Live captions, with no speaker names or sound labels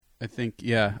I think,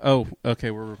 yeah. Oh,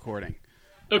 okay, we're recording.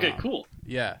 Okay, cool.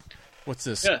 Yeah. What's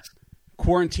this? Yes.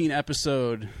 Quarantine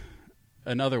episode,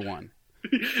 another one.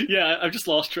 Yeah, I've just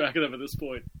lost track of them at this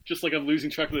point. Just like I'm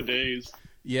losing track of the days.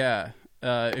 Yeah.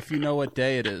 If you know what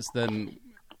day it is, then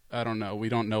I don't know. We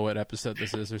don't know what episode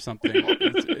this is or something.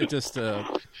 It's just a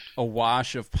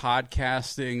wash of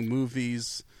podcasting,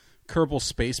 movies, Kerbal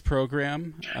Space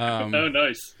Program. Oh,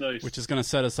 nice. Which is going to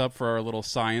set us up for our little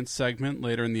science segment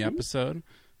later in the episode.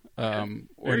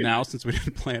 Or now, nice. since we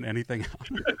didn't plan anything out.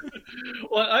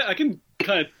 Well, I can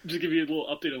kind of just give you a little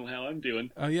update on how I'm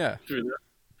doing. Oh, yeah. Through there.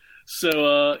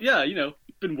 So, yeah,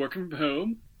 been working from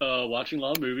home, watching a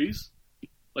lot of movies.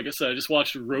 Like I said, I just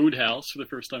watched Roadhouse for the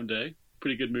first time today.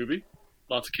 Pretty good movie.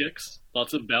 Lots of kicks,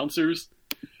 lots of bouncers.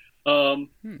 I also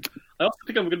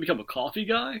think I'm going to become a coffee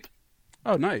guy.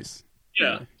 Oh, nice.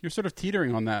 Yeah. You're sort of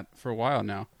teetering on that for a while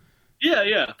now.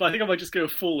 Yeah. But I think I might just go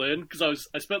full in because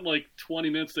I spent like 20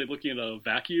 minutes today looking at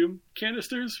vacuum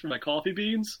canisters for my coffee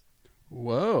beans.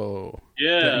 Whoa.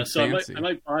 Yeah, so fancy. I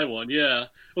might buy one. Yeah.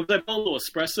 Well, I bought a little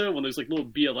espresso when there's like little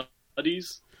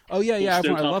BLUDdies. Oh, yeah. I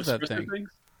love that espresso thing. Things.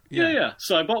 Yeah.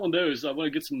 So I bought one of those. I want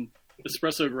to get some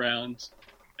espresso grounds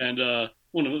and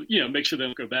want to make sure they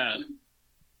don't go bad.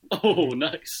 Oh,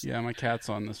 nice. Yeah, my cat's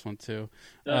on this one too.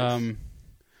 Nice.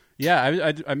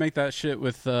 Yeah, I make that shit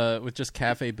with just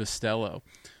Cafe Bustelo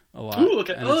a lot. Ooh,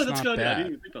 okay. And Oh, it's that's not good. I bad. didn't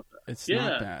even think about that. It's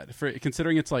not bad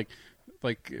considering it's like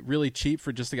really cheap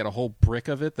for just to get a whole brick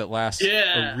of it that lasts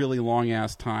a really long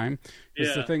ass time.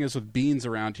 Because the thing is with beans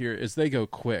around here is they go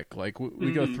quick. Like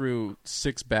we go through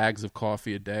 6 bags of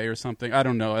coffee a day or something. I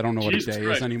don't know what a Jesus day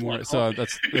Christ, is anymore. like So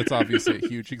that's obviously a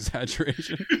huge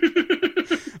exaggeration.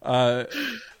 But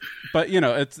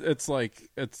it's like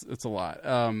it's a lot.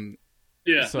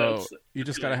 Yeah. So you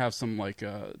just got to have some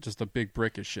just a big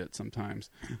brick of shit sometimes.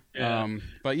 Yeah.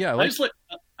 But yeah,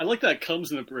 I like that it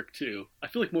comes in a brick too. I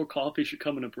feel like more coffee should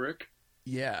come in a brick.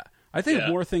 Yeah, I think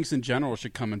more things in general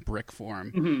should come in brick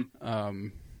form. Mm-hmm.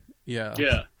 Yeah.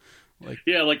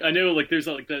 Like I know there's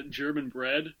that German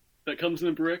bread that comes in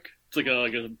a brick. It's like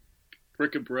a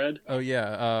brick of bread. Oh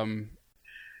yeah.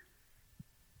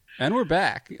 And we're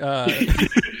back. Yeah,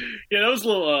 that was a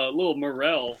little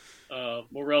morel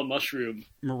mushroom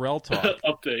Morel talk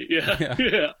update.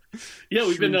 Yeah.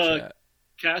 We've been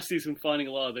Cassie's been finding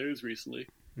a lot of those recently,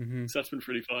 so that's been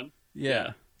pretty fun.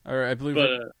 Yeah. Or I believe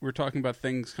we're talking about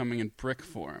things coming in brick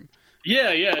form.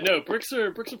 Yeah. No, bricks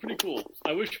are pretty cool.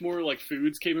 I wish more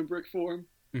foods came in brick form.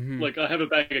 Mm-hmm. I have a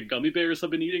bag of gummy bears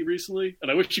I've been eating recently,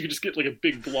 and I wish you could just get a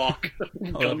big block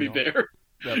of gummy bear.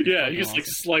 Yeah, you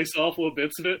just slice off little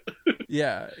bits of it.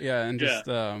 Yeah, and just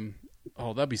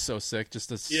that'd be so sick.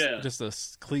 Just a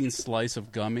clean slice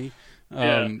of gummy.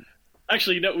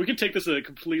 Actually, we could take this in a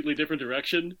completely different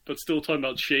direction, but still talking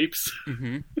about shapes.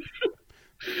 Mm-hmm.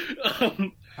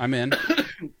 I'm in.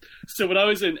 So when I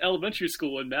was in elementary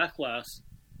school in math class,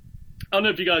 I don't know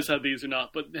if you guys have these or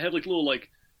not, but they had little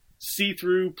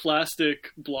see-through plastic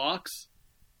blocks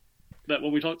that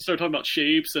when we start talking about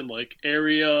shapes and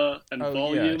area and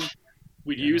volume,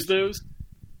 we'd use those.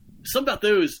 Something about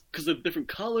those, because of different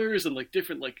colors and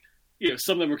different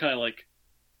some of them are kind of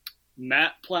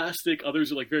matte plastic,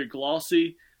 others are very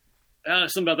glossy.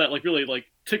 Something about that really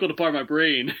tickled apart my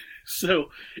brain. So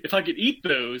if I could eat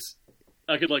those,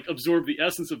 I could absorb the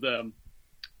essence of them.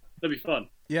 That'd be fun.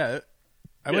 Yeah,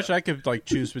 I wish I could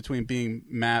choose between being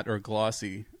matte or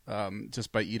glossy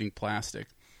just by eating plastic.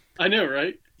 I know,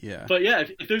 right? Yeah. But yeah,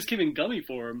 if those came in gummy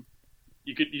form,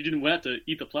 you didn't have to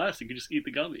eat the plastic. You could just eat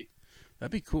the gummy.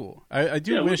 That'd be cool. I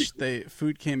do wish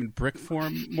food came in brick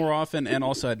form more often and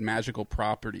also had magical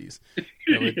properties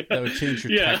that would change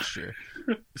your texture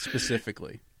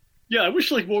specifically. Yeah, I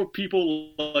wish more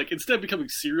people instead of becoming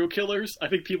serial killers, I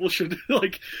think people should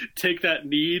take that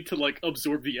need to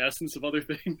absorb the essence of other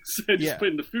things and just put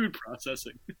it into food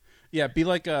processing. Yeah, be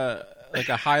like a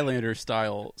Highlander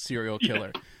style serial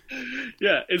killer.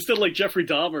 Yeah, instead of Jeffrey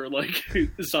Dahmer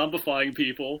zombifying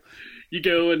people, you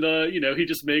go and he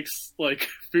just makes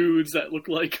foods that look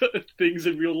like things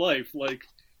in real life,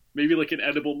 maybe an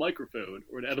edible microphone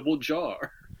or an edible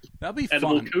jar. That'd be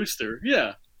edible fun. Coaster.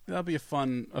 Yeah. That'd be a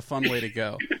fun way to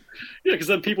go. Yeah, because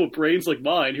then people with brains like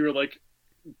mine who are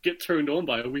get turned on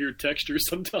by a weird texture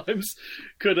sometimes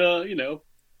could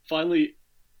finally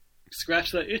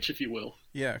scratch that itch, if you will.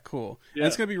 Yeah, cool. Yeah. And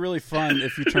it's going to be really fun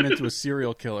if you turn into a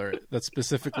serial killer that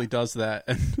specifically does that.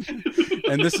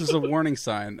 And this is a warning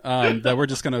sign that we're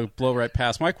just going to blow right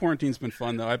past. My quarantine's been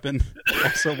fun, though. I've been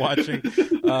also watching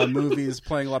movies,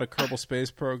 playing a lot of Kerbal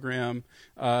Space Program.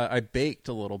 I baked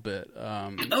a little bit.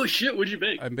 Oh, shit. What'd you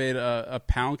bake? I made a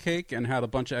pound cake and had a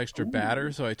bunch of extra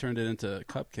batter, so I turned it into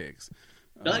cupcakes.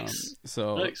 Nice.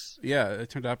 So Nice. yeah, it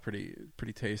turned out pretty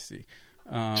tasty.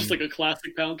 Just like a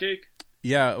classic pound cake.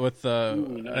 Yeah, with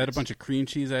Ooh, nice. I had a bunch of cream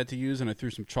cheese I had to use, and I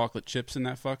threw some chocolate chips in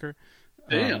that fucker.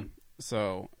 Damn.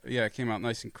 So yeah, it came out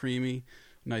nice and creamy,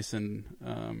 nice and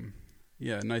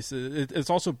nice.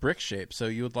 It's also brick shaped, so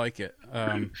you would like it.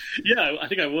 Yeah, I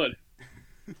think I would.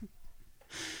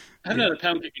 I haven't had a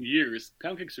pound cake in years.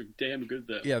 Pound cakes are damn good,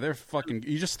 though. Yeah, they're fucking.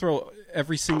 You just throw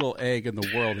every single egg in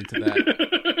the world into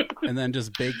that, and then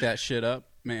just bake that shit up,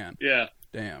 man. Yeah.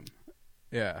 Damn.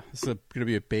 Yeah, this is going to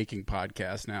be a baking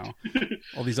podcast now.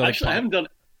 All these other Actually, I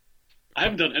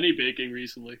haven't done any baking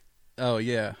recently. Oh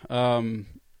yeah,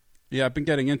 yeah. I've been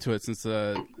getting into it since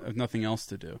I have nothing else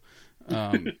to do.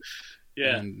 Yeah.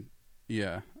 And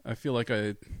yeah, I feel like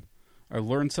I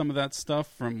learned some of that stuff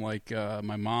from like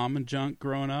my mom and junk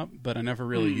growing up, but I never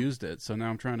really used it. So now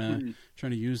I'm trying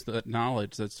to use that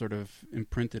knowledge that's sort of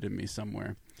imprinted in me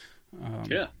somewhere.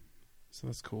 Yeah. So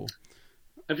that's cool.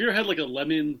 Have you ever had like a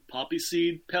lemon poppy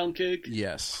seed pound cake?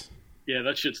 Yes. Yeah,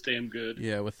 that shit's damn good.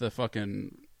 Yeah, with the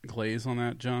fucking glaze on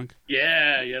that junk.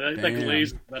 Yeah, that glaze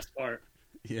is the best part.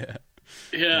 Yeah.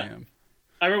 Yeah. Damn.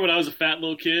 I remember when I was a fat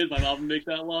little kid, my mom would make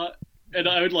that a lot. And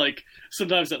I would like,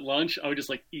 sometimes at lunch, I would just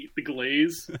like eat the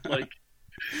glaze. Like,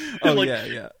 oh, like,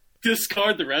 yeah.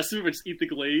 discard the rest of it, but just eat the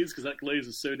glaze because that glaze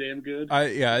is so damn good.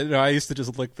 I used to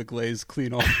just lick the glaze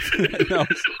clean off.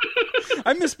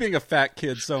 I miss being a fat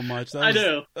kid so much. I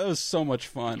know. That was so much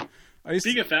fun.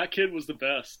 Being a fat kid was the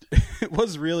best. It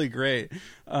was really great.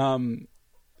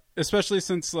 Especially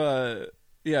since,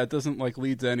 it doesn't like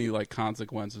lead to any like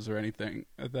consequences or anything.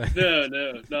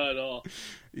 No, not at all.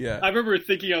 Yeah. I remember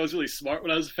thinking I was really smart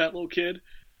when I was a fat little kid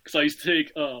because I used to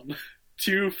take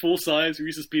 2 full-size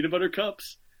Reese's peanut butter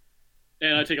cups,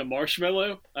 and I take a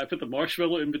marshmallow. I put the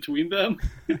marshmallow in between them,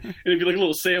 and it'd be like a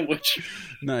little sandwich.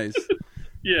 Nice.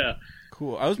 Yeah.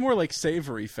 Cool. I was more like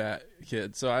savory fat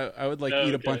kid, so I would like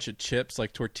eat a bunch of chips,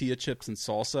 like tortilla chips and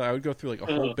salsa. I would go through like a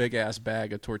whole big ass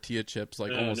bag of tortilla chips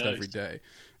like almost every day.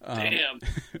 Damn.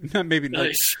 Maybe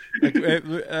nice. like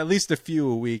at least a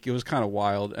few a week. It was kind of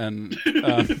wild, and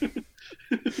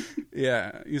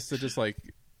yeah, I used to just like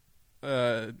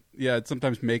I'd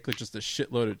sometimes make like just a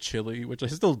shitload of chili, which I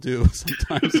still do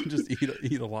sometimes, and just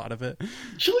eat a lot of it.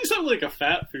 Chili's not like a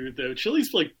fat food though.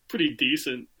 Chili's like pretty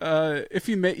decent. If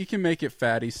you can make it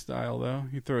fatty style though.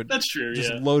 You throw it. That's true.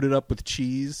 Just load it up with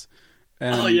cheese.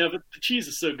 And, oh yeah, but the cheese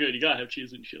is so good. You gotta have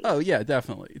cheese in chili. Oh yeah,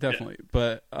 definitely. Yeah.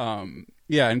 But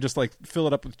and just like fill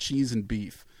it up with cheese and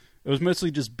beef. It was mostly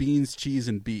just beans, cheese,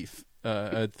 and beef.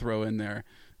 I'd throw in there.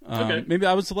 Okay. Maybe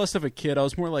I was less of a kid. I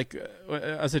was more like,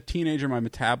 as a teenager, my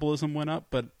metabolism went up,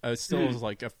 but I still was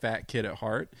like a fat kid at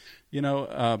heart. You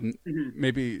know,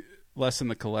 maybe less in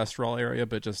the cholesterol area,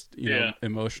 but just you know,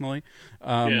 emotionally.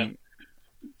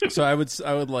 So I would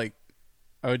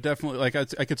definitely like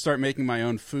I could start making my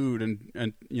own food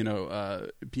and you know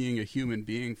being a human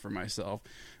being for myself.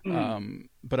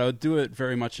 But I would do it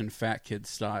very much in fat kid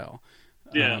style.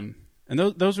 Yeah. And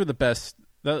those were the best.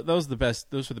 Those were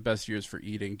the best years for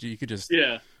eating. You could just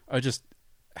I just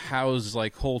house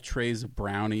like whole trays of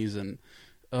brownies and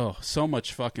so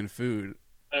much fucking food.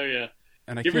 Oh yeah.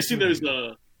 And you ever seen those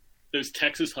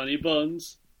Texas honey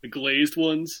buns, the glazed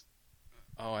ones?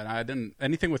 Oh, and I didn't.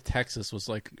 Anything with Texas was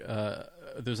like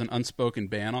there's an unspoken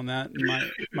ban on that in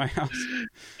my house.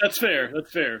 That's fair.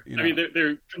 You know? I mean,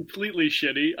 they're completely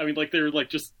shitty. I mean, like they're like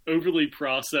just overly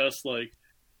processed. Like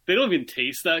they don't even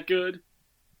taste that good.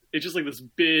 It's just like this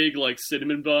big like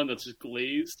cinnamon bun that's just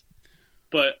glazed.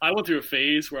 But I went through a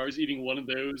phase where I was eating one of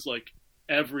those like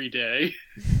every day.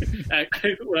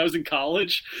 When I was in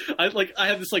college, I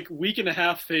had this like week and a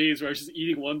half phase where I was just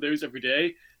eating one of those every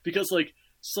day because like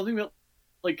something about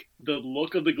like the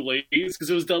look of the glaze, because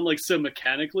it was done like so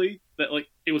mechanically that like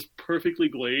it was perfectly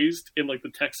glazed in like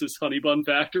the Texas honey bun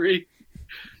factory,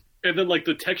 and then like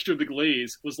the texture of the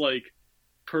glaze was like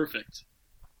perfect.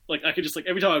 Like I could just like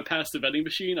every time I would pass the vending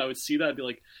machine, I would see that and be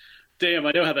like, "Damn,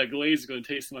 I know how that glaze is going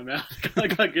to taste in my mouth. I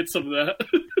gotta get some of that."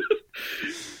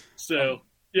 So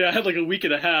yeah, I had like a week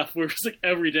and a half where it was like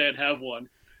every day I'd have one.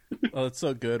 Oh, it's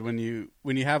so good when you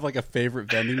have like a favorite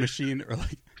vending machine or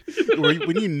like when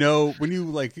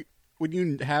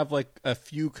you have like a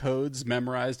few codes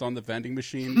memorized on the vending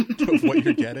machine of what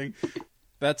you're getting.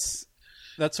 That's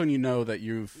when you know that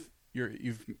you've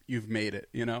made it.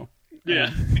 You know.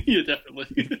 Yeah, yeah,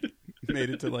 definitely.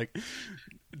 Made it to like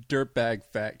dirtbag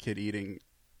fat kid eating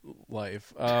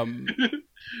life.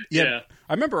 Yeah,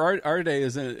 I remember our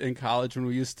days in college when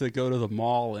we used to go to the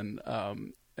mall and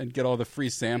and get all the free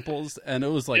samples. And it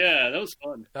was like, yeah, that was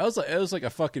fun. it was like a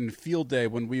fucking field day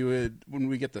when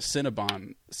we get the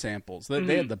Cinnabon samples.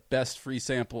 They had the best free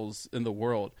samples in the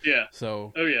world. Yeah.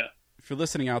 So Oh yeah. if you're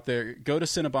listening out there, go to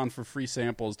Cinnabon for free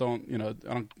samples. I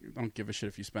don't give a shit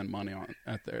if you spend money on it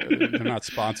out there. They're not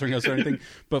sponsoring us or anything,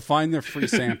 but find their free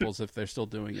samples if they're still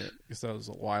doing it, because that was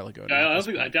a while ago.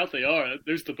 I doubt they are.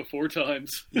 There's the before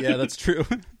times. Yeah, that's true.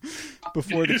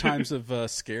 Before the times of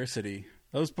scarcity.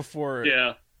 That was before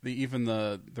even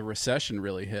the recession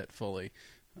really hit fully.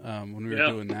 When we were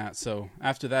doing that. So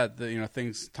after that,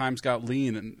 times got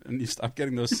lean, and you stopped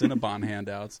getting those Cinnabon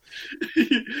handouts.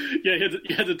 Yeah,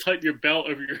 you had to tighten your belt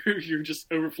over your just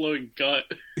overflowing gut.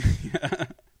 Yeah.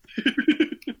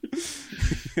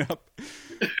 Yep.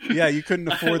 Yeah, you couldn't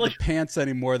afford the pants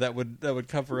anymore that would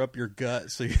cover up your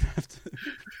gut, so you'd have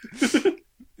to.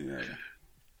 Yeah.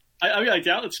 I mean, I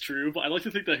doubt it's true, but I like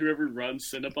to think that whoever runs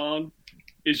Cinnabon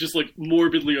is just like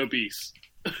morbidly obese.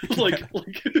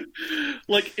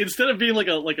 like instead of being like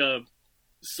a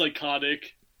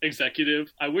psychotic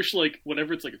executive, I wish like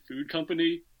whenever it's like a food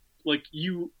company, like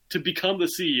to become the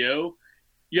CEO,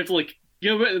 you have to like,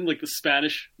 in like the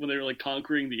Spanish when they were like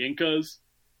conquering the Incas,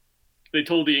 they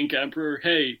told the Inca emperor,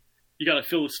 hey, you got to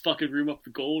fill this fucking room up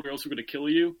with gold or else we're going to kill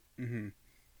you. Mm-hmm.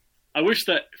 I wish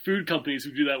that food companies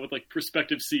would do that with like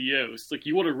prospective CEOs. Like,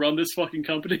 you want to run this fucking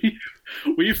company?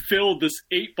 We've filled this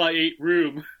 8x8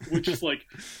 room with just like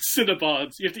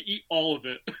Cinnabons. You have to eat all of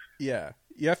it. Yeah.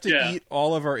 You have to eat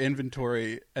all of our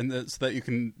inventory, and so that you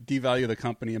can devalue the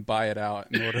company and buy it out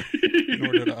in order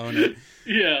to own it.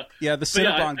 Yeah. Yeah, the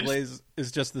Cinnabon glaze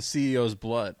is just the CEO's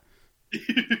blood.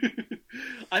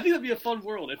 I think that'd be a fun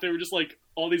world if they were just like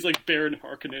all these like Baron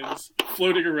Harkonnens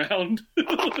floating around.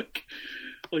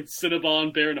 like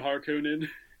Cinnabon, Baron Harkonnen.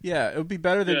 Yeah, it would be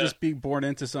better than just being born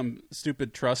into some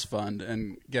stupid trust fund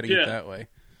and getting it that way.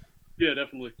 Yeah,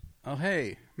 definitely. Oh,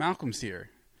 hey, Malcolm's here.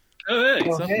 Oh, hey.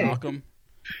 What's up, Malcolm?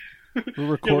 We're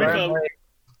recording.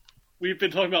 We've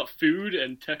been talking about food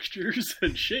and textures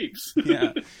and shapes.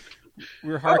 Yeah.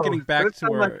 We're harkening back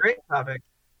to our great topic.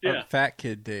 fat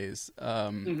kid days,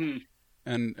 and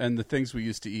the things we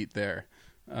used to eat there.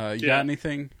 You got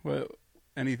anything?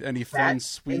 Any fun,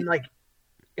 sweet?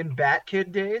 In Bat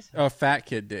Kid days? Oh, fat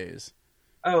kid days.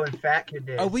 Oh, in Fat Kid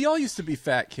days. Oh, we all used to be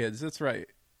fat kids. That's right.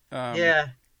 Yeah,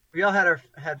 we all had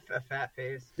a fat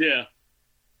phase. Yeah.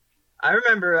 I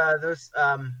remember those.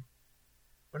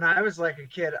 When I was like a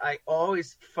kid, I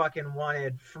always fucking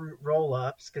wanted fruit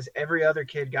roll-ups because every other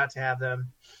kid got to have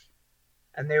them.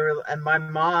 And my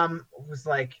mom was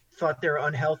like, thought they were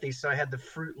unhealthy, so I had the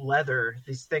fruit leather,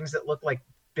 these things that look like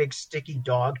big sticky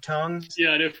dog tongues. Yeah,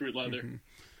 I know fruit leather. Mm-hmm.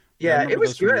 Yeah, it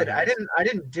was good. I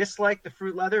didn't dislike the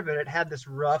fruit leather, but it had this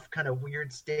rough, kind of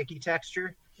weird, sticky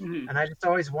texture. Mm-hmm. And I just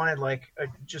always wanted like a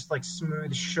just like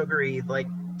smooth, sugary, like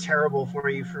terrible for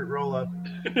you fruit roll-up.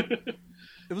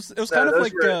 It was kind of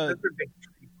like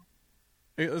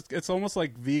it's almost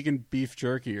like vegan beef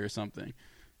jerky or something.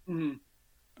 Mm-hmm.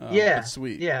 But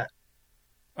sweet. Yeah.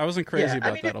 I wasn't crazy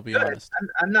about that. I'll be honest.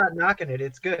 I'm not knocking it.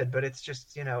 It's good, but it's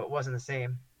just it wasn't the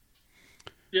same.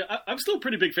 Yeah, I'm still a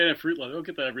pretty big fan of fruit leather. I'll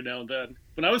get that every now and then.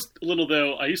 When I was little,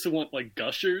 though, I used to want like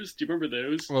Gushers. Do you remember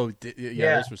those? Oh,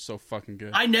 yeah, those were so fucking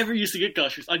good. I never used to get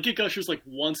Gushers. I'd get Gushers like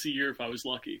once a year if I was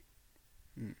lucky.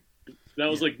 That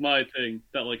was like my thing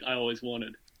that like I always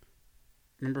wanted.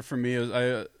 Remember, for me,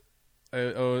 I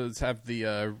always have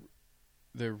the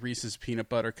Reese's peanut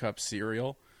butter cup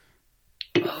cereal.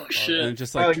 Oh shit! And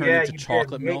just like turn into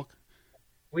chocolate milk.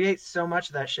 We ate so much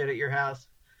of that shit at your house.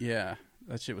 Yeah,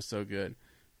 that shit was so good.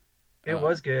 It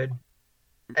was good.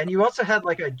 And you also had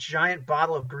like a giant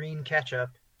bottle of green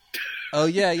ketchup. Oh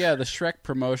yeah, the Shrek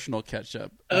promotional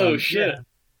ketchup. Oh shit!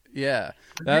 Yeah.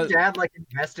 Your dad like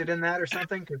invested in that or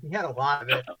something? Because he had a lot of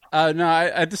it. No,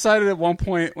 I decided at one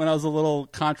point when I was a little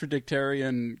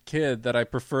contradictarian kid that I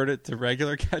preferred it to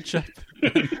regular ketchup.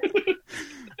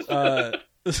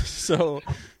 So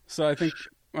I think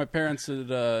my parents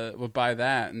would buy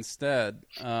that instead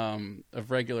of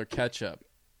regular ketchup.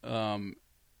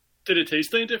 Did it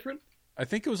taste any different? I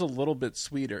think it was a little bit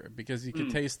sweeter because you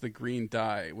could taste the green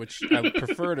dye, which I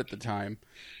preferred at the time.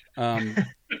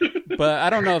 But I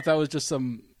don't know if that was just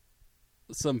some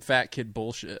fat kid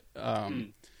bullshit. I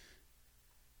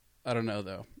don't know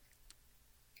though.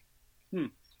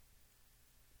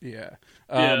 Yeah.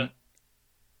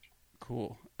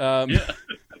 Cool.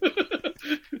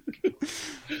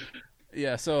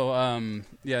 Yeah. So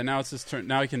now it's his turn.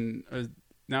 Now I can.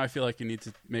 Now I feel like you need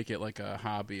to make it like a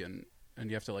hobby, and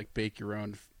you have to like bake your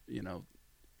own.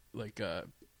 Like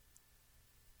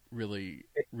really,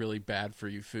 really bad for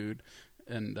you food,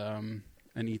 and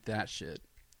eat that shit.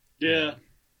 Yeah.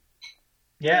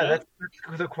 Yeah, Yeah. that's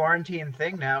the quarantine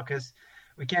thing now because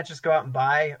we can't just go out and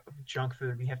buy junk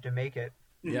food. We have to make it.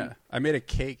 Yeah, I made a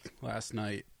cake last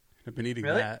night. I've been eating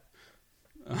Really? that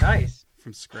Nice.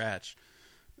 from scratch.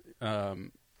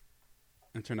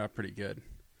 It turned out pretty good.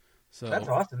 So That's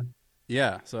awesome.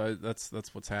 yeah, so that's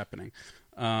what's happening.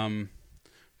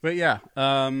 But yeah,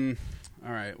 all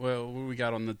right. Well, what we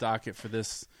got on the docket for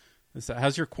this?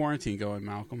 How's your quarantine going,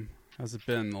 Malcolm? How's it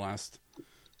been the last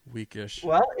weekish?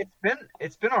 Well,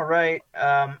 it's been all right.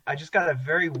 I just got a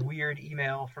very weird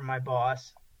email from my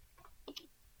boss.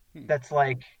 That's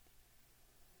like,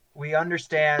 we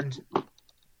understand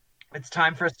it's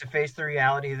time for us to face the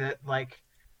reality that like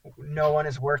no one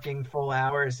is working full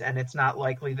hours and it's not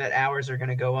likely that hours are going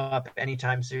to go up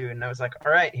anytime soon. And I was like,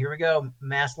 all right, here we go.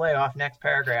 Mass layoff, next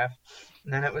paragraph.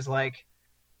 And then it was like,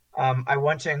 I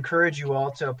want to encourage you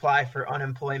all to apply for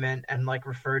unemployment and like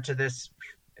refer to this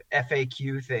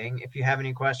FAQ thing if you have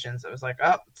any questions. I was like,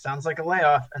 oh, sounds like a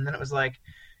layoff. And then it was like,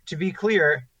 to be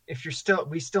clear, if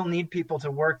we still need people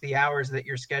to work the hours that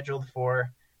you're scheduled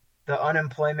for. The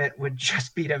unemployment would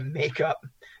just be to make up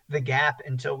the gap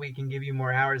until we can give you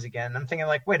more hours again. I'm thinking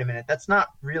like, wait a minute, that's not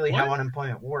really how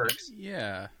unemployment works.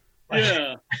 Yeah. Like,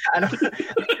 Yeah. I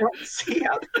don't see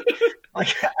how.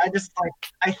 Like,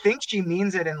 I think she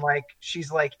means it in like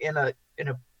she's like in a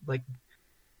like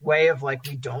way of like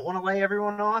we don't want to lay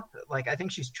everyone off. Like I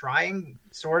think she's trying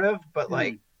sort of, but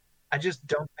like I just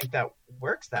don't think that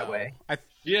works that way.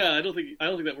 Yeah, I don't think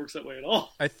that works that way at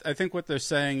all. I think what they're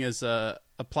saying is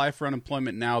apply for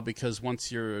unemployment now because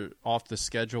once you're off the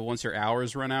schedule, once your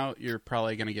hours run out, you're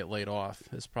probably going to get laid off.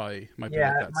 It's probably might be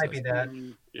what that it might says. be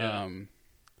that.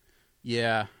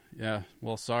 Yeah. Yeah.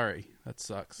 Well, sorry, that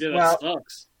sucks. Yeah, that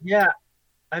sucks. Yeah,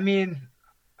 I mean,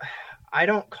 I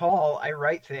don't call. I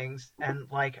write things, and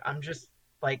like I'm just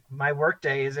like my work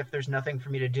day is if there's nothing for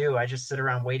me to do, I just sit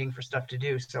around waiting for stuff to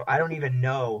do. So I don't even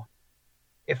know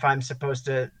if I'm supposed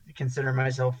to consider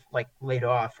myself like laid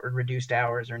off or reduced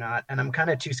hours or not, and I'm kind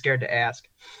of too scared to ask.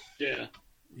 Yeah.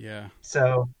 Yeah.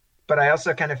 So, but I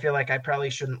also kind of feel like I probably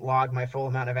shouldn't log my full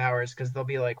amount of hours because they'll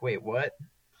be like, "Wait, what?"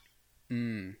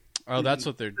 Oh, that's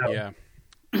what they're. So, yeah.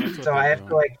 So I have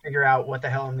to like figure out what the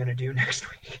hell I'm going to do next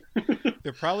week.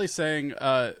 They're probably saying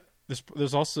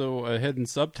there's also a hidden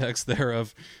subtext there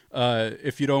of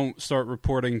if you don't start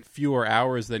reporting fewer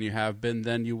hours than you have been,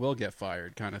 then you will get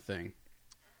fired, kind of thing.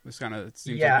 This kind of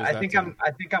seems. Yeah, like I think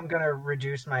I'm going to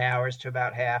reduce my hours to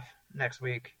about half next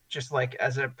week, just like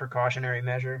as a precautionary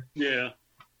measure. Yeah.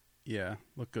 Yeah,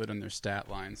 look good in their stat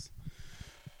lines.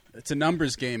 It's a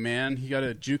numbers game, man. You got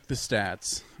to juke the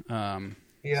stats.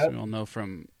 Yeah, so we all know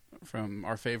from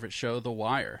our favorite show, The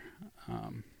Wire,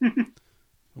 the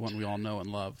one we all know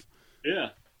and love. Yeah.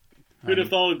 Who'd have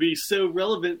thought it would be so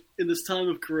relevant in this time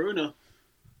of Corona?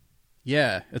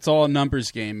 Yeah, it's all a numbers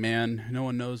game, man. No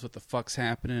one knows what the fuck's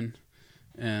happening,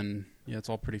 and yeah, it's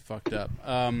all pretty fucked up.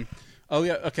 Oh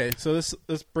yeah, okay. So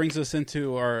this brings us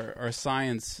into our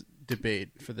science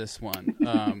debate for this one.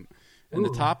 And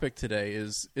the topic today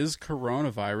is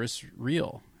coronavirus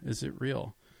real? Is it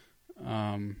real?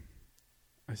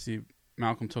 I see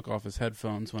Malcolm took off his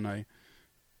headphones when I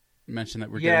mentioned that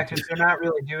we're because they're not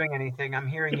really doing anything. I'm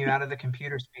hearing you out of the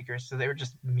computer speakers, so they were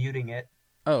just muting it.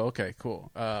 Oh, okay, cool.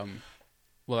 Well,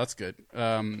 that's good.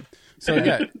 So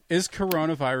yeah, is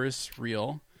coronavirus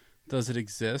real? Does it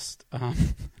exist?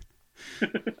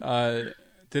 Did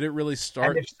it really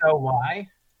start? And if so, why?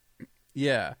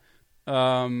 Yeah.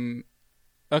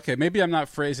 Okay, maybe I'm not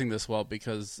phrasing this well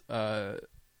because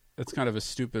it's kind of a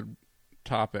stupid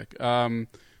topic. Yeah,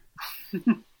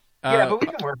 but we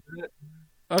can work with it.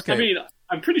 Okay. I mean,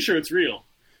 I'm pretty sure it's real.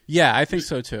 Yeah, I think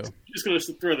so too. Just going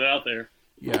to throw that out there.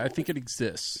 Yeah, I think it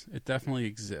exists. It definitely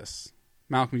exists.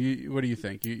 Malcolm, what do you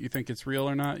think? You think it's real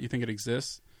or not? You think it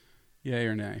exists? Yay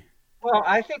or nay? Well,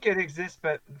 I think it exists,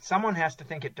 but someone has to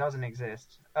think it doesn't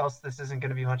exist. Else this isn't going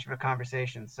to be much of a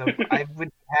conversation. So I would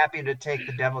be happy to take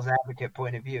the devil's advocate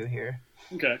point of view here.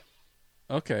 Okay.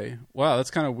 Okay. Wow, that's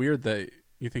kind of weird that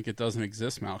you think it doesn't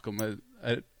exist, Malcolm.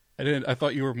 I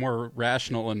thought you were more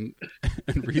rational and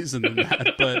reasoned than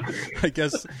that, but I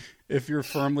guess if you're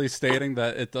firmly stating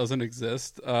that it doesn't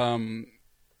exist, then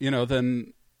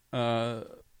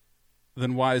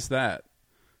why is that?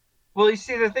 Well, you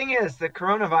see, the thing is, the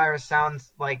coronavirus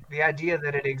sounds like the idea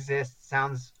that it exists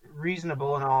sounds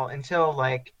reasonable and all until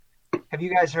like, have you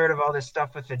guys heard of all this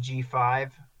stuff with the G5?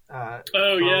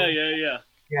 Yeah.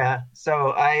 Yeah,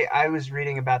 so I was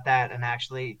reading about that, and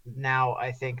actually now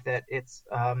I think that it's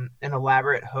an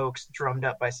elaborate hoax drummed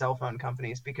up by cell phone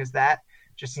companies because that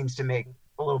just seems to make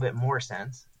a little bit more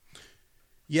sense.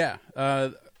 Yeah,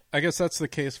 I guess that's the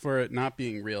case for it not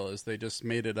being real is they just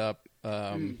made it up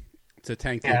to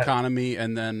tank the economy,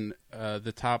 and then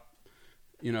the top.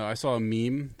 I saw a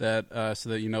meme that so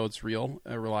that it's real,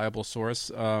 a reliable source.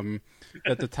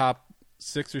 That the top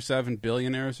 6 or 7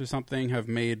 billionaires or something have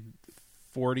made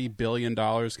 $40 billion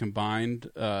combined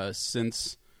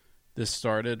since this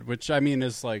started, which I mean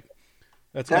is like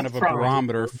that's kind of a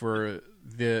barometer for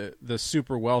the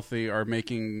super wealthy are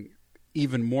making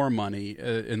even more money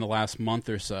in the last month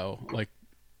or so, like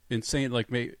insane, like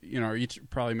each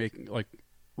probably making like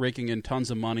raking in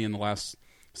tons of money in the last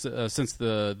since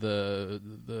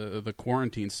the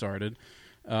quarantine started.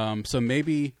 So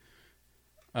maybe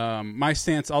my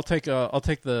stance, I'll take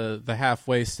the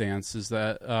halfway stance, is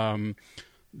that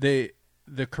the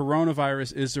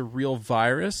coronavirus is a real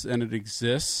virus and it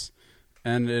exists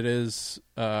and it is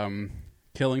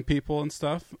killing people and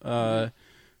stuff. But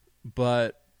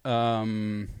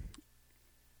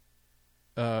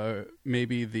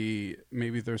maybe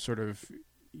they're sort of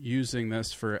using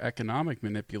this for economic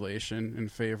manipulation in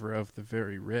favor of the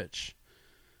very rich,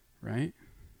 right?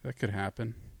 That could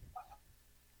happen.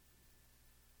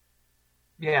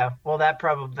 Yeah, well, that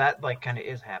kind of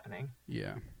is happening.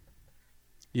 Yeah.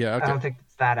 Okay. I don't think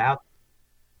it's that out.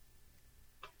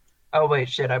 Oh wait,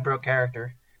 shit! I broke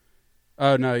character.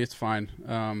 Oh no, it's fine.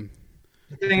 The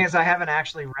thing is, I haven't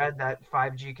actually read that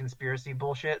 5G conspiracy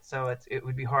bullshit, so it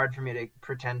would be hard for me to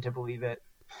pretend to believe it.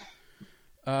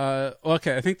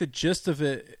 Okay, I think the gist of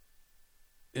it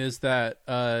is that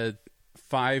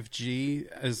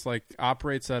 5G is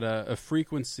operates at a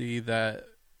frequency that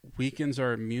weakens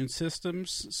our immune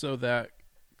systems, so that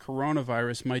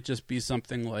coronavirus might just be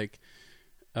something like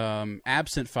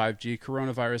absent 5G,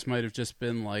 coronavirus might have just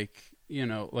been like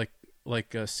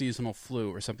a seasonal flu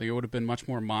or something. It would have been much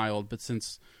more mild, but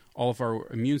since all of our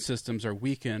immune systems are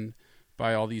weakened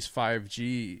by all these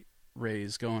 5G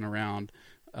rays going around,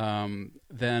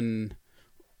 then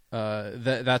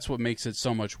that's what makes it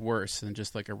so much worse than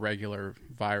just like a regular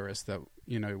virus that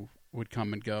would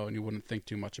come and go and you wouldn't think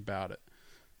too much about it.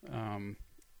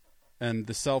 And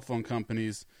the cell phone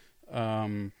companies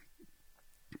are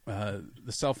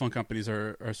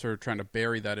sort of trying to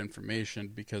bury that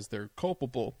information because they're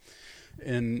culpable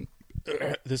in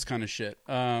this kind of shit.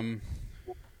 Oh,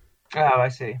 I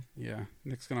see. Yeah,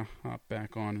 Nick's gonna hop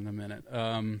back on in a minute.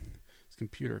 His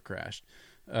computer crashed.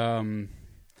 But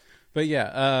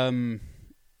yeah,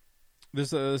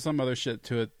 there's some other shit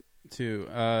to it too.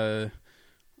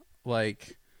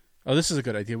 Oh, this is a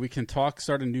good idea. We can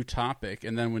start a new topic,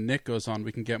 and then when Nick goes on,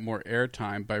 we can get more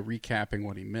airtime by recapping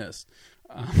what he missed.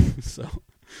 So,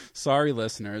 sorry,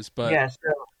 listeners, but yeah.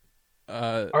 So,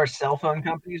 are cell phone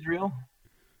companies real?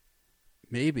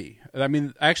 Maybe. I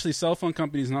mean, actually, cell phone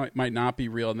companies might not be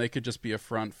real, and they could just be a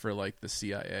front for the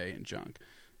CIA and junk,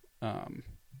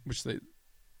 which they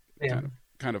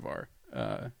kind of are,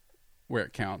 where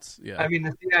it counts. Yeah. I mean,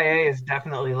 the CIA is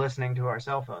definitely listening to our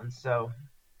cell phones, so.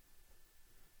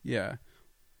 Yeah.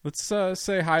 Let's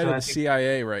say hi to the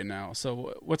CIA right now.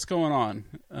 So what's going on?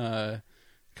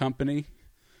 Company?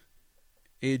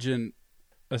 Agent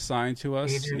assigned to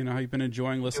us? How you've been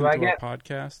enjoying listening to our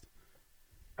podcast?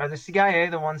 Are the CIA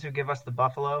the ones who give us the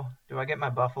buffalo? Do I get my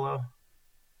buffalo?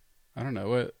 I don't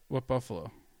know. What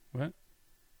buffalo? What?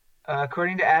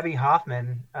 According to Abby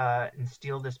Hoffman in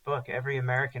Steal This Book, every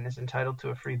American is entitled to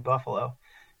a free buffalo.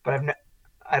 But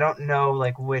I don't know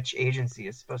which agency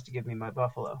is supposed to give me my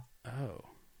buffalo. Oh,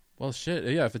 well, shit.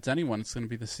 Yeah, if it's anyone, it's going to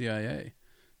be the CIA.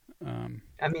 I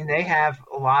mean, they have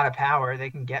a lot of power. They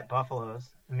can get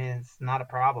buffaloes. I mean, it's not a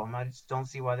problem. I just don't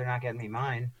see why they're not getting me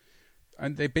mine.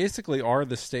 And they basically are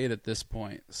the state at this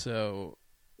point. So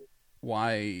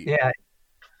why? Yeah.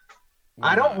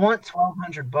 I don't want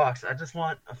 $1,200. I just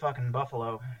want a fucking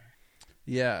buffalo.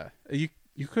 Yeah, you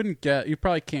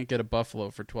probably can't get a buffalo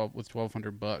for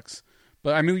 $1,200.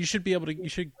 But I mean, you should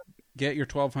get your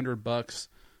 $1,200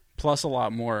 plus a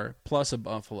lot more, plus a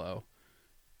buffalo.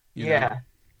 You know?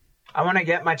 I want to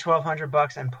get my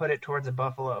 $1,200 and put it towards a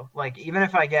buffalo. Even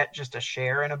if I get just a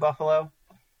share in a buffalo.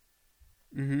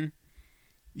 Mm-hmm.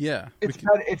 Yeah.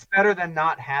 It's better than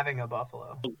not having a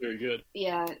buffalo. Very good.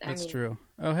 Yeah. That's true.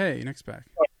 Oh, hey, Nick's back.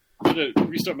 I'm going to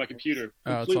restart my computer.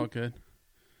 Oh, it's all good.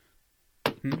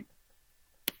 We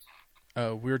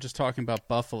were just talking about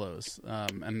buffaloes,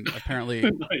 and apparently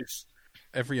nice.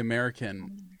 Every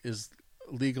American is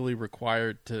legally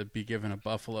required to be given a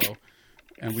buffalo,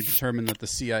 and we determined that the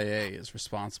CIA is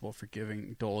responsible for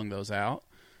doling those out.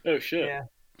 Oh shit! Yeah.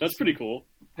 That's pretty cool.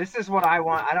 This is what I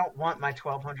want. I don't want my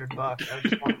 $1,200. I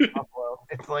just want the buffalo.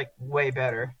 It's way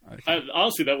better.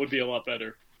 Honestly, that would be a lot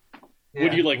better. Yeah.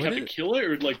 Would you have to kill it,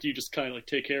 or do you just kind of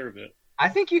take care of it? I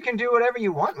think you can do whatever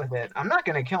you want with it. I'm not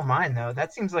going to kill mine, though.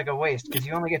 That seems like a waste because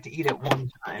you only get to eat it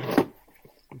one time.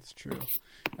 That's true.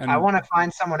 And I want to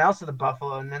find someone else with a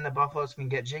buffalo, and then the buffaloes can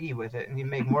get jiggy with it, and you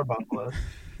make more buffaloes.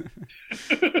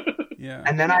 Yeah.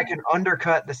 And then I can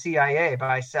undercut the CIA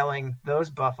by selling those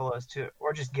buffaloes to,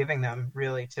 or just giving them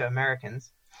really to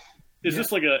Americans. Is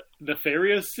this like a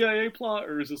nefarious CIA plot,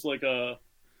 or is this like a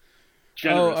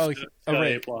generous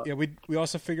CIA right. plot? Yeah, we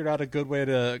also figured out a good way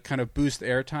to kind of boost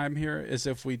airtime here is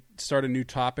if we start a new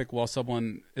topic while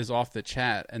someone is off the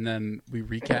chat, and then we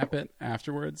recap it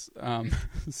afterwards.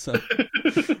 So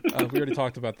we already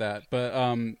talked about that, but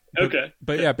Okay.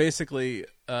 But yeah, basically,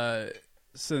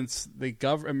 since the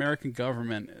American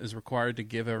government is required to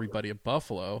give everybody a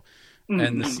buffalo,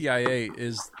 and the CIA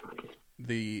is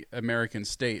the American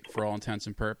state for all intents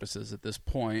and purposes at this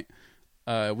point,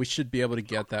 we should be able to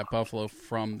get that buffalo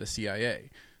from the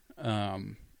CIA.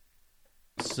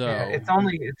 So Yeah, it's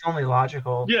only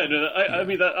logical. Yeah, no, I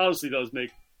mean that honestly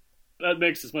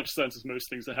makes as much sense as most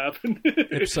things that happen.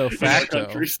 Ipso in our facto.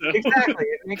 country, so. Exactly.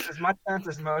 It makes as much sense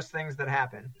as most things that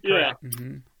happen. Yeah.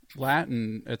 Correct.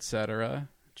 Latin, etc.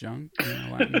 Junk,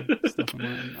 Latin stuff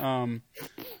in Latin.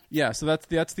 Yeah, so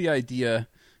that's the idea.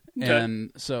 Okay.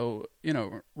 And so,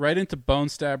 write into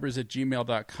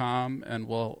bonestabbers@gmail.com and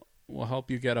we'll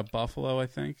help you get a buffalo, I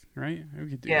think, right? We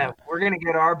could do Yeah, that. we're going to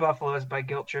get our buffaloes by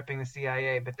guilt tripping the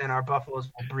CIA, but then our buffaloes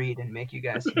will breed and make you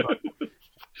guys some buffaloes.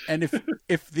 And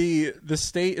if the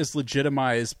state is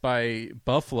legitimized by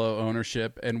buffalo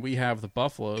ownership and we have the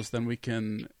buffaloes, then we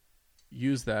can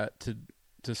use that to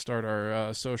start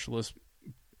our socialist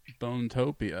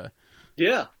Bonetopia.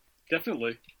 Yeah,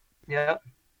 definitely. Yeah.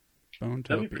 Bonetopia.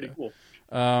 That'd be pretty cool.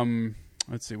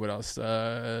 Let's see what else.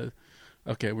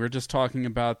 Okay, we were just talking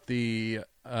about the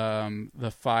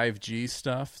 5G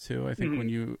stuff too. I think when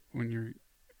your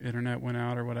internet went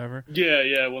out or whatever.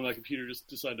 Yeah, when my computer just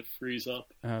decided to freeze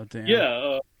up. Oh damn.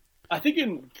 Yeah, I think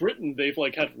in Britain they've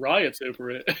like had riots over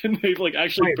it, and they've like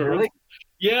actually Wait, burned. really?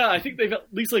 Yeah, I think they've at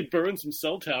least like burned some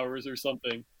cell towers or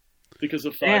something because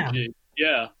of 5G. Damn.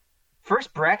 Yeah,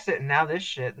 First Brexit and now this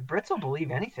shit. The Brits will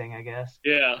believe anything, I guess.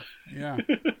 yeah. Yeah.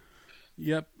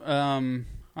 Yep.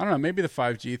 I don't know. Maybe the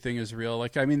 5G thing is real.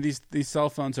 Like, I mean, these cell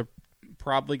phones are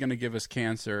probably going to give us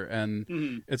cancer,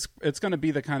 and it's going to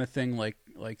be the kind of thing like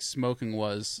smoking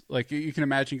was. Like, you can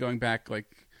imagine going back, like,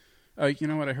 you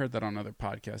know what? I heard that on another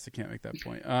podcast. I can't make that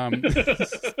point.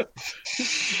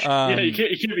 Yeah, you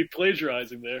can't be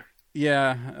plagiarizing there.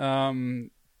 Yeah.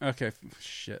 Okay.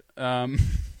 Shit. Okay.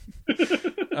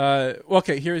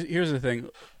 Here's the thing.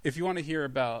 If you want to hear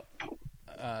about.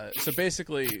 So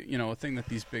basically, a thing that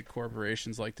these big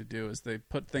corporations like to do is they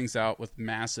put things out with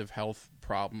massive health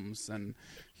problems and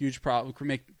huge problems,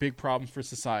 make big problems for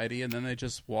society, and then they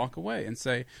just walk away and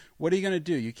say, "What are you going to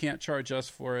do? You can't charge us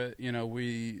for it.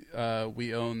 We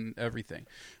own everything,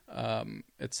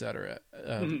 etc."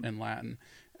 In Latin.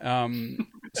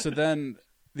 So then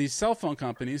these cell phone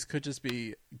companies could just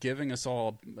be giving us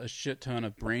all a shit ton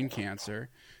of brain cancer.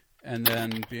 And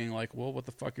then being like, well, what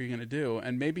the fuck are you going to do?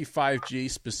 And maybe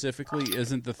 5G specifically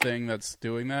isn't the thing that's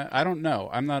doing that. I don't know.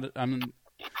 I'm not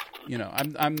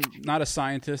a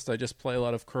scientist. I just play a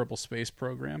lot of Kerbal Space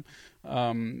Program.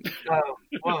 Whoa.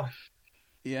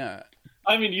 Yeah.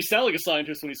 I mean, you sound like a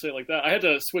scientist when you say it like that. I had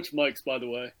to switch mics, by the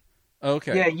way.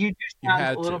 Okay. Yeah, you do sound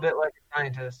had a little bit like a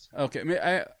scientist. Okay. I mean,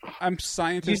 I'm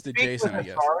scientist You speak adjacent, I with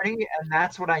guess. authority, and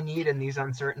that's what I need in these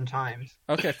uncertain times.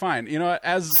 Okay, fine.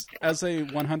 As a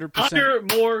 100%. Hire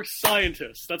more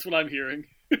scientists. That's what I'm hearing.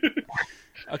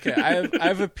 Okay, I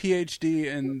have a PhD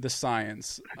in the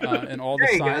science, in all the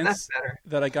There you go, science that's better.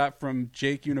 that I got from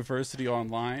Jake University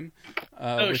Online.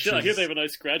 Oh shit! I hear they have a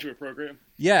nice graduate program.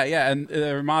 Yeah, and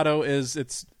their motto is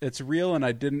it's real and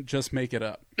I didn't just make it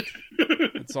up.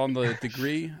 It's on the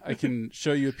degree. I can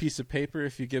show you a piece of paper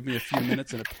if you give me a few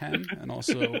minutes and a pen, and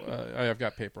also I've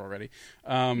got paper already.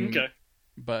 Okay.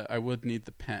 But I would need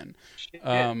the pen.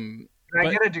 Can I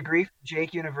get a degree from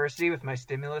Jake University with my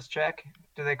stimulus check?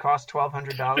 Do they cost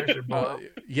 $1,200 or below?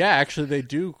 Yeah, actually, they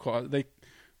do cost they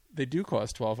do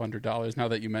cost $1,200 now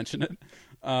that you mention it.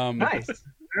 Nice. All right,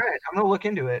 I'm gonna look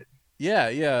into it.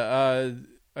 Yeah.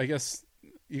 I guess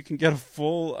you can get a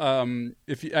full.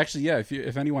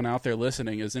 If anyone out there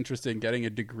listening is interested in getting a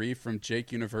degree from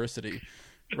Jake University,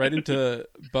 write into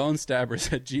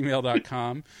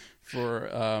bonestabbers@gmail.com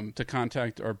to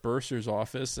contact our bursar's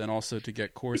office and also to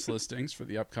get course listings for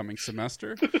the upcoming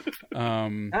semester.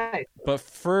 Nice. But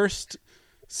first,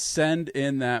 send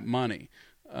in that money.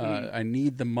 I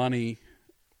need the money.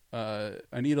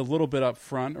 I need a little bit up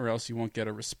front, or else you won't get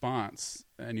a response,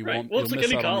 and you Right. won't. Well, You'll it's like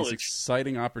miss any out on these college.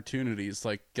 exciting opportunities,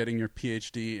 like getting your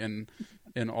PhD in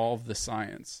in all of the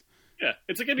science. Yeah,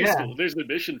 it's like any school. There's an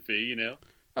admission fee, you know.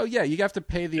 Oh yeah, you have to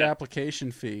pay the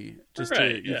application fee just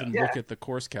to even look at the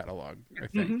course catalog, I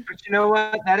think. But you know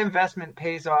what? That investment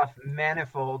pays off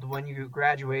manifold when you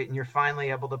graduate and you're finally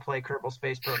able to play Kerbal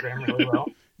Space Program really well.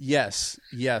 Yes.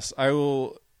 I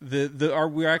will.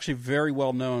 We're actually very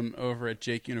well known over at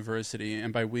Jake University,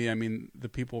 and by we I mean the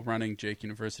people running Jake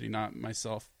University, not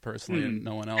myself personally and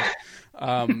no one else.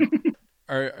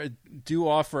 Do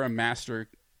offer a master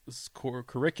core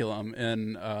curriculum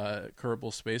in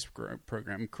Kerbal Space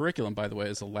Program. Curriculum, by the way,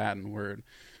 is a Latin word,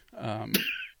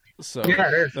 so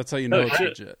that's how you know it's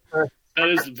legit. That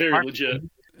is very legit.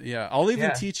 Yeah, I'll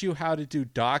even teach you how to do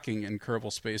docking in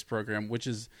Kerbal Space Program, which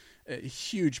is a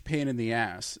huge pain in the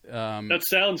ass. That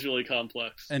sounds really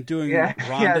complex. And doing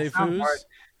rendezvous.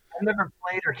 I've never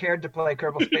played or cared to play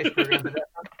Kerbal Space Program, but that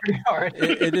sounds pretty hard.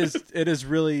 It is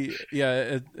really,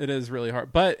 it is really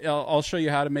hard. But I'll show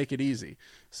you how to make it easy.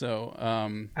 So, all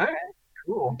right,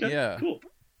 cool. Yeah, cool.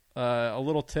 A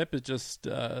little tip is just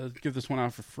give this one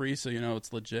out for free, so you know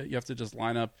it's legit. You have to just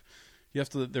line up.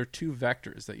 There are two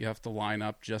vectors that you have to line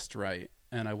up just right,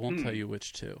 and I won't tell you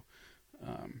which two.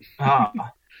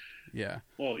 Yeah.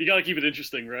 Well, you got to keep it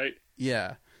interesting, right?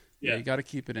 Yeah, you got to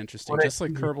keep it interesting, just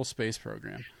like Kerbal Space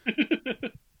Program.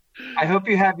 I hope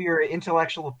you have your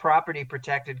intellectual property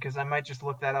protected, because I might just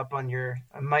look that up I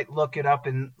might look it up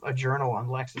in a journal on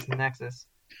LexisNexis.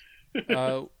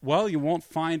 Well, you won't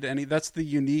find any. That's the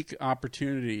unique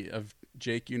opportunity of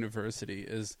Jake University,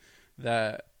 is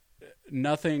that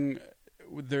nothing.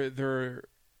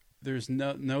 There's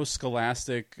no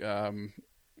scholastic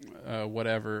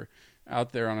whatever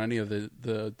out there on any of the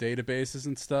databases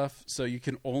and stuff. So you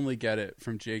can only get it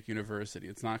from Jake University.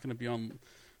 It's not going to be on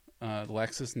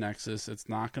LexisNexis. It's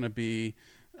not going to be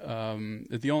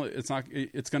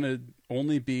it's going to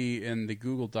only be in the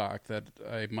Google Doc that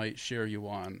I might share you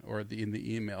on, or in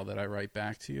the email that I write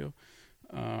back to you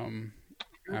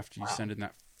after you send in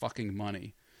that fucking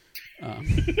money.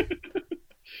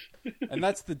 And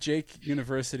that's the Jake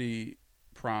University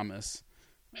promise.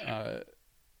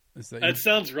 Is that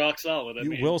sounds rock solid.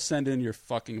 You will send in your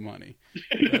fucking money.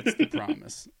 That's the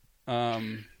promise. Yeah,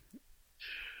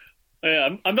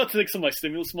 I'm about to take some of my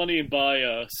stimulus money and buy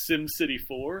SimCity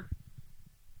 4.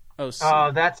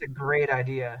 Oh, that's a great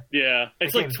idea. Yeah,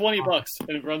 it's like $20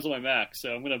 and it runs on my Mac,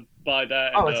 so I'm gonna buy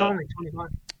that. Oh, it's only $20.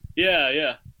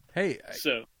 Yeah. Hey,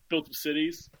 so build some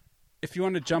cities. If you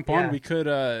want to jump on, we could.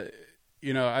 I'm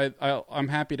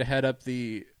happy to head up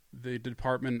the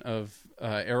Department of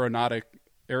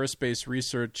Aerospace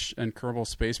Research and Kerbal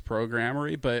Space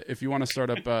Programmery. But if you want to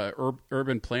start up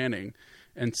urban planning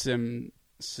and SimCity,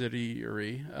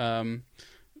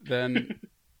 then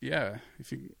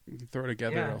if you can throw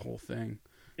together a whole thing.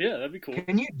 Yeah, that'd be cool.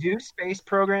 Can you do space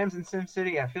programs in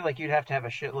SimCity? I feel like you'd have to have a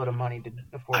shitload of money to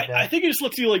afford that. I think it just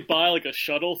lets you buy a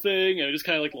shuttle thing, and it just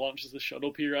kind of launches the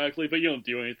shuttle periodically, but you don't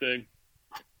do anything.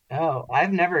 Oh,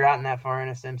 I've never gotten that far in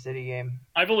a SimCity game.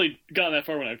 I've only gotten that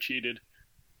far when I've cheated.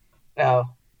 Oh.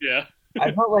 Yeah.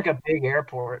 I built a big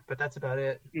airport, but that's about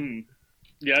it.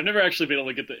 Yeah, I've never actually been able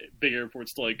to get the big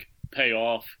airports to pay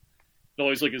off. It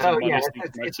always is money in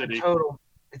my city.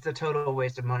 It's a total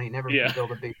waste of money. Never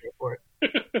build a big airport.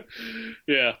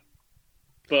 Yeah.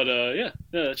 But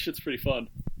that shit's pretty fun.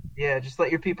 Yeah, just let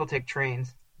your people take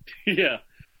trains. Yeah.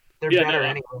 They're better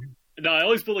anyway. No, I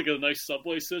always build a nice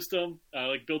subway system.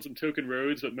 I build some token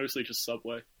roads, but mostly just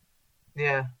subway.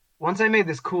 Yeah. Once I made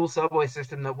this cool subway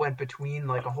system that went between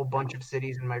a whole bunch of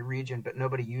cities in my region, but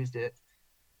nobody used it.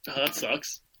 Oh, that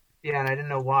sucks. Yeah, and I didn't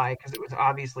know why, because it was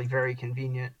obviously very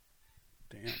convenient.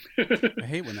 Damn. I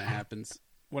hate when that happens.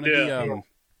 One of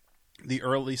the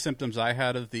early symptoms I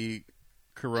had of the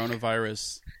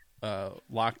coronavirus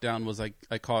lockdown was I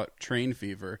caught train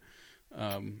fever,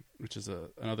 which is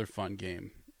another fun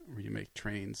game where you make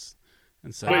trains.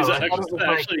 And so is that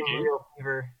actually real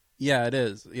fever? Yeah, it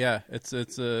is. Yeah, it's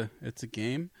a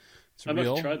game. It's I'm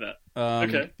real. about to try that.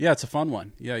 Okay. Yeah, it's a fun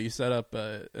one. Yeah, you set up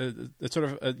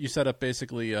you set up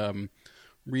basically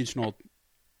regional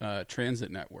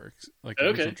transit networks, a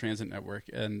regional transit network,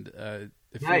 and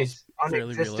it feels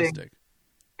fairly realistic.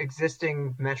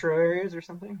 Existing metro areas or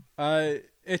something?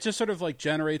 It just sort of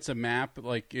generates a map,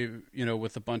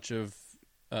 with a bunch of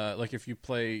if you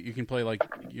can play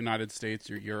United States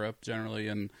or Europe generally,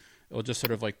 and it'll just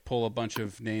sort of pull a bunch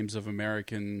of names of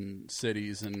American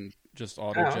cities and just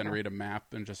auto-generate a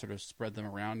map and just sort of spread them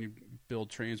around. You build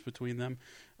trains between them,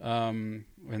 and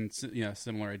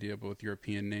similar idea, but with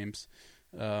European names.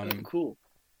 Cool.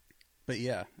 But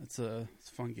yeah, it's a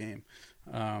fun game.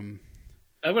 I'm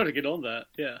going to get on that.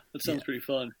 Yeah, that sounds pretty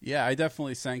fun. Yeah, I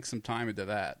definitely sank some time into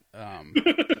that.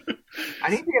 I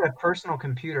need to get a personal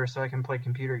computer so I can play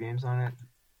computer games on it.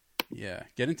 Yeah,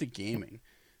 get into gaming.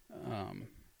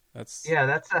 That's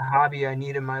a hobby I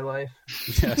need in my life.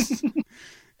 yes,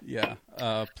 yeah.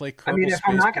 Play. I mean, Kerbal if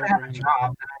I'm Space not going to have a Program. job, then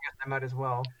I guess I might as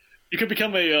well. You could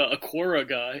become a Quora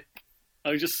guy.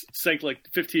 I just sank like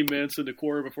 15 minutes into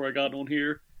Quora before I got on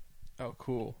here. Oh,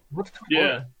 cool. What's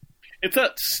Yeah. It's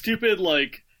that stupid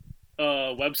like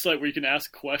website where you can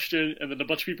ask a question and then a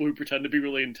bunch of people who pretend to be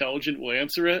really intelligent will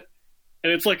answer it.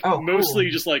 And it's like mostly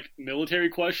just like military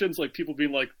questions, like people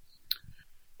being like,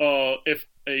 if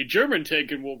a German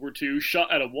tank in World War II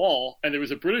shot at a wall and there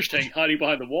was a British tank hiding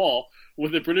behind the wall,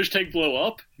 would the British tank blow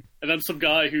up? And then some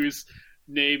guy whose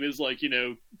name is like,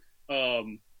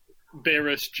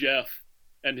 Barris Jeff,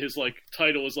 and his like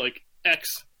title is like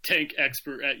ex-tank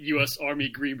expert at U.S. Army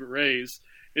Green Berets,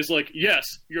 is like, yes,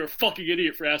 you're a fucking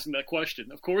idiot for asking that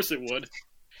question. Of course it would.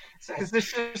 So is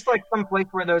this just like some place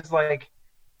where those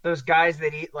guys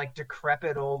that eat like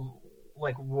decrepit old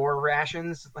like war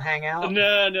rations hang out?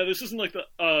 No, this isn't like the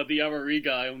MRE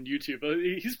guy on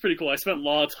YouTube. He's pretty cool. I spent a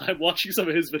lot of time watching some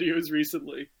of his videos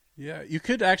recently. Yeah, you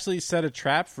could actually set a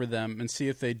trap for them and see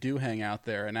if they do hang out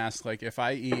there and ask, like, if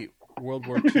I eat World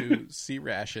War II sea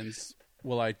rations,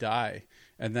 will I die?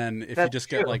 And then if you just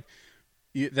get like,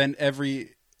 if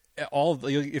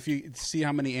you see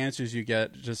how many answers you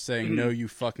get, just saying no, you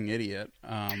fucking idiot,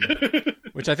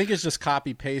 which I think is just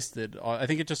copy pasted. I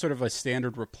think it's just sort of a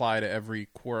standard reply to every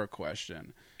Quora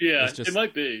question. Yeah, it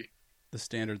might be the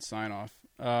standard sign off.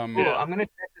 Cool. I'm gonna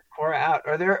check this Quora out.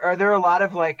 Are there a lot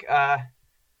of like?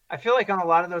 I feel like on a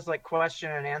lot of those like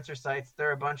question and answer sites, there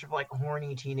are a bunch of like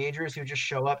horny teenagers who just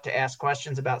show up to ask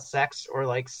questions about sex or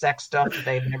like sex stuff that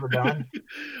they've never done.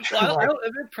 Well,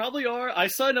 there probably are. I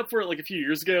signed up for it like a few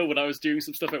years ago when I was doing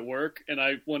some stuff at work, and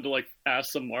I wanted to like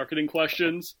ask some marketing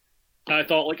questions. And I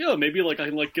thought like, oh, maybe like I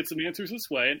can like get some answers this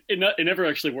way, and it never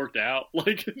actually worked out.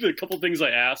 Like the couple things I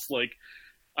asked, like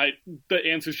the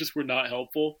answers just were not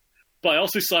helpful. But I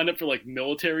also signed up for like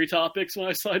military topics when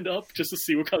I signed up, just to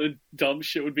see what kind of dumb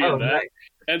shit would be in that. Nice.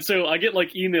 And so I get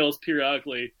like emails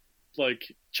periodically, like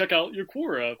check out your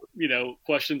Quora,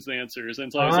 questions and answers.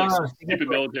 And so I was like stupid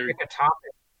military. Pick a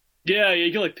topic. Yeah,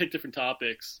 you can like pick different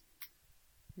topics.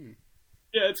 Yeah,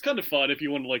 it's kind of fun if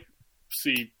you want to like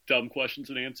see dumb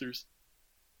questions and answers.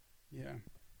 Yeah.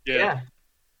 Yeah.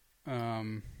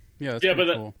 That's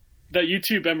but cool. That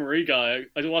YouTube MRE guy,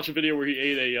 I watched a video where he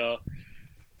ate a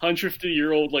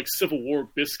 150-year-old like Civil War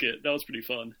biscuit. That was pretty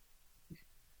fun.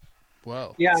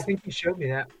 Wow. Yeah, I think you showed me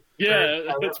that.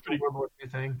 Yeah, that's pretty. World War II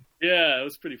thing. Yeah, it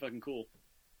was pretty fucking cool.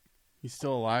 He's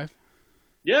still alive?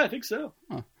 Yeah, I think so.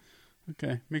 Huh.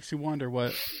 Okay, makes you wonder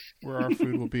where our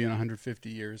food will be in 150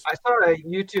 years. I saw a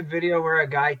YouTube video where a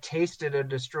guy tasted a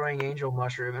destroying angel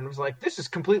mushroom and was like, "This is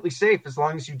completely safe as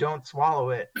long as you don't swallow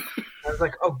it." I was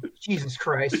like, "Oh, Jesus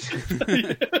Christ!"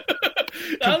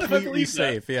 Completely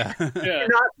safe, yeah. You're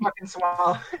not fucking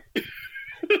swallow.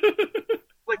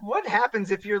 Like, what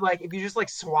happens if you just like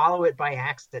swallow it by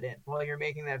accident while you're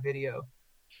making that video?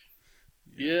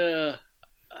 Yeah,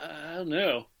 I don't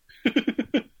know.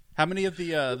 How many of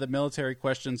the military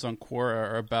questions on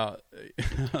Quora are about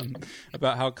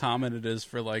how common it is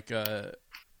for like a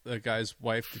guy's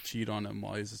wife to cheat on him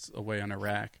while he's away on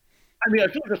Iraq? I mean, I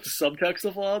feel like that's the subtext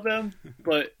of a lot of them,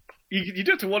 but you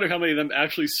do have to wonder how many of them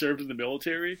actually served in the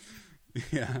military.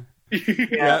 Yeah.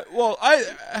 Yeah. Well,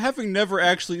 having never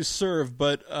actually served,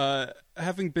 but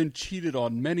having been cheated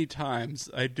on many times,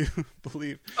 I do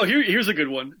believe. Oh, here's a good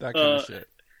one. That kind of shit.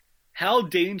 How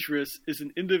dangerous is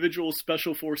an individual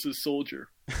special forces soldier?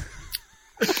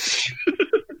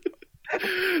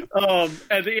 And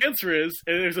the answer is,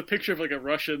 and there's a picture of like a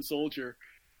Russian soldier.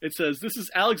 It says, "This is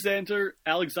Alexander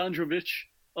Alexandrovich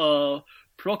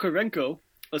Prokhorenko,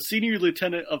 a senior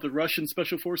lieutenant of the Russian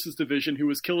Special Forces Division who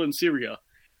was killed in Syria.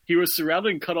 He was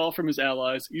surrounded and cut off from his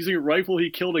allies. Using a rifle, he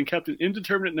killed and kept an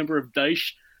indeterminate number of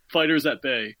Daesh fighters at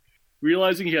bay.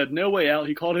 Realizing he had no way out,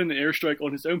 he called in an airstrike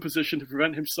on his own position to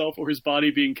prevent himself or his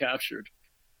body being captured."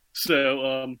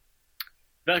 So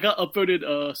that got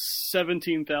upvoted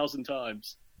 17,000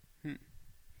 times.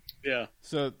 Yeah.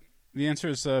 So the answer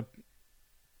is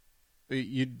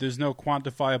there's no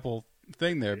quantifiable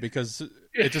thing there because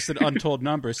it's just an untold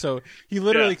number. So he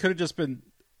literally could have just been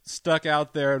stuck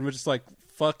out there and was just like,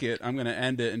 fuck it, I'm going to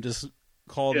end it, and just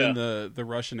called in the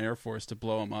Russian Air Force to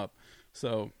blow him up.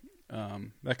 So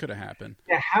that could have happened.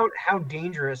 Yeah, how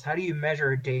dangerous? How do you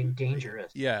measure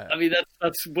dangerous? Yeah. I mean,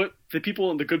 that's what the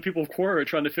good people of Quora are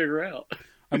trying to figure out.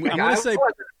 I'm going to say...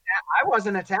 I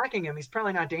wasn't attacking him. He's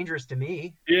probably not dangerous to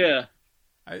me. Yeah.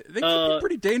 They can be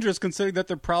pretty dangerous considering that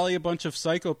they're probably a bunch of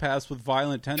psychopaths with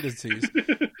violent tendencies.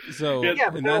 So Yeah,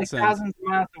 but in they're that like sense, thousands of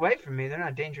miles away from me. They're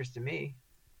not dangerous to me.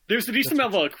 There's a decent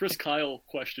amount of Chris Kyle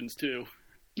questions too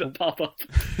that pop up.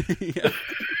 yeah.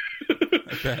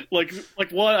 I bet.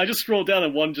 like one, I just scrolled down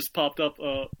and one just popped up.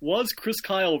 Was Chris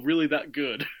Kyle really that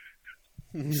good?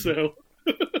 So,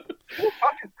 Who the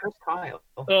fuck is Chris Kyle?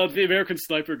 the American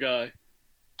Sniper guy.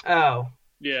 Oh,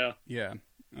 Yeah, Yeah.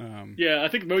 yeah. I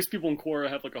think most people in Quora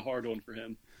have like a hard one for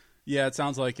him. Yeah, it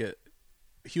sounds like it.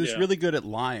 He was Yeah. really good at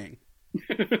lying.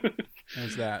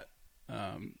 As that.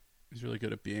 He's really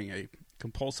good at being a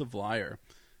compulsive liar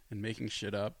and making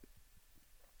shit up.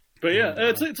 But yeah,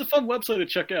 And, it's a fun website to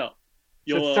check out. so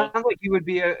You'll, it sounds like he would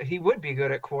be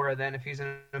good at Quora then if he's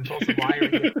an impulsive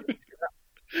liar.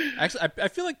 Actually, I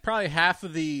feel like probably half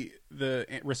of the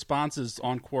responses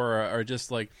on Quora are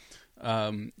just like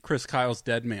Chris Kyle's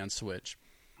dead man switch.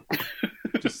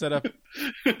 He just set up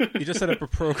a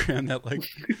program that like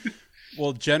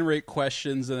will generate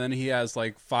questions and then he has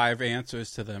like 5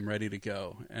 answers to them ready to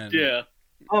go. And yeah.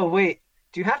 Oh wait,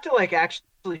 do you have to like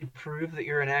actually prove that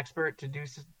you're an expert to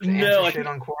answer No, I shit think-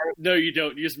 on Quora? No, you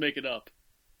don't. You just make it up.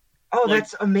 Oh, like-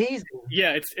 that's amazing.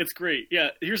 Yeah, it's great. Yeah,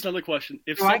 here's another question.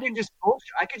 If So I someone,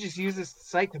 could just use this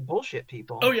site to bullshit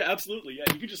people. oh yeah, absolutely.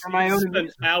 Yeah, you could just For my own spend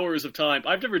amusement. hours of time.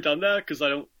 I've never done that because I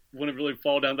don't want to really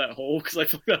fall down that hole because I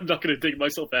feel like I'm not going to dig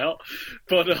myself out.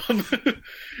 But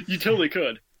you totally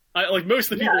could. Like most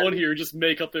of the people on here just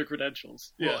make up their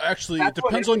credentials. well, Yeah. actually, That's it what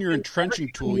depends it- on your it's entrenching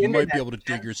everything tool. the You might be internet able to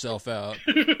dig does. yourself out.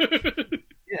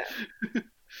 Yeah.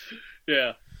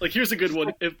 Yeah. Like here's a good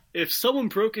one. If someone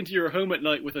broke into your home at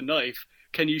night with a knife,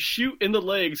 can you shoot in the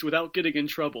legs without getting in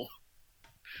trouble?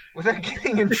 Without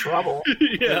getting in trouble.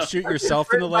 Yeah. Shoot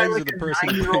yourself in the By, legs or like, the a person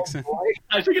who 9-year-old breaks in. boy.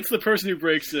 I think it's the person who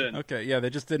breaks in. Okay, yeah, they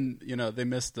just didn't, they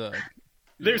missed the...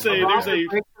 There's A a robber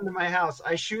breaks into my house.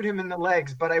 I shoot him in the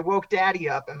legs, but I woke Daddy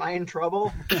up. Am I in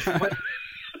trouble? What?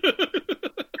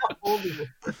 How old is it?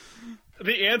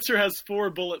 the answer has 4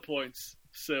 bullet points.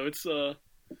 So it's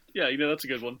yeah, that's a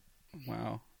good one.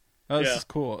 Wow. Oh, this Yeah. is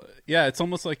cool. Yeah, it's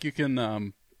almost like you can,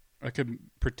 I could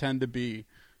pretend to be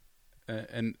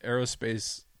an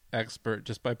aerospace expert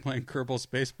just by playing Kerbal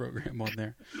Space Program on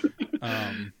there.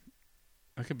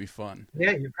 That could be fun.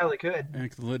 Yeah, you probably could. And it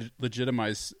could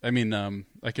legitimize,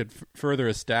 I could further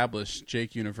establish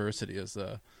Jake University as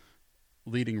a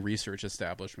leading research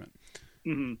establishment.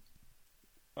 Hmm.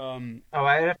 Oh,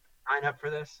 I have to sign up for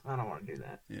this? I don't want to do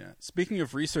that. Yeah. Speaking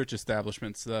of research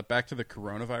establishments, back to the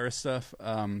coronavirus stuff.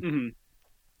 Hmm.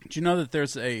 Do you know that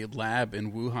there's a lab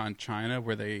in Wuhan, China,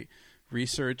 where they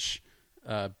research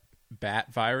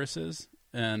bat viruses?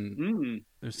 And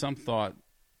there's some thought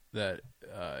that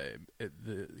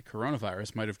the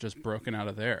coronavirus might have just broken out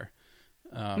of there,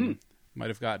 might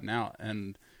have gotten out.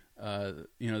 And,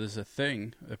 there's a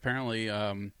thing. Apparently,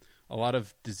 a lot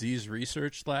of disease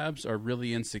research labs are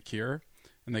really insecure,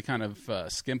 and they kind of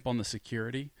skimp on the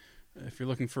security. If you're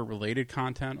looking for related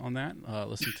content on that,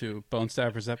 listen to Bone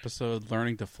Stabbers episode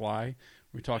 "Learning to Fly."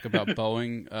 We talk about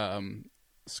Boeing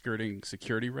skirting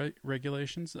security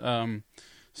regulations. But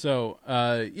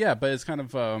it's kind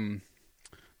of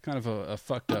a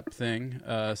fucked up thing.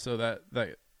 So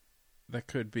that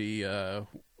could be that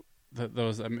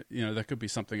could be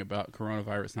something about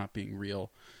coronavirus not being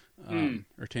real,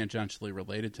 or tangentially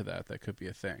related to that. That could be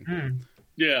a thing.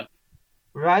 Yeah.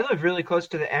 Well, I live really close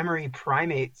to the Emory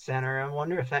Primate Center. I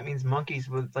wonder if that means monkeys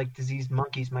with diseased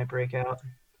monkeys might break out.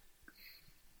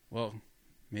 Well,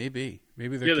 maybe there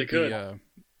they could be could.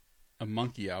 a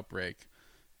monkey outbreak.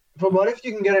 But what if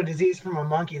you can get a disease from a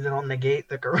monkey that'll negate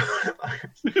the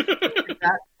coronavirus?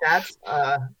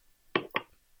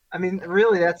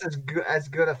 Really, that's as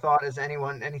good a thought as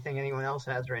anything anyone else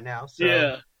has right now. So,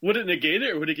 Yeah. Would it negate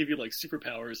it, or would it give you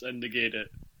superpowers and negate it?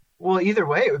 well, either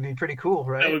way, it would be pretty cool,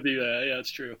 right? That would be yeah,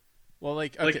 that's true. Well,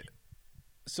 okay.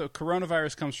 So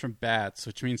coronavirus comes from bats,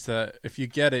 which means that if you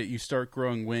get it, you start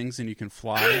growing wings and you can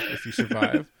fly if you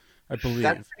survive. I believe.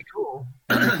 That's pretty cool.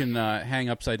 And you can hang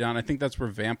upside down. I think that's where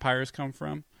vampires come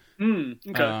from.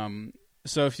 Okay.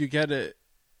 So if you get it,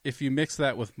 if you mix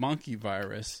that with monkey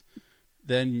virus,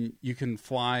 then you can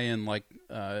fly and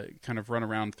kind of run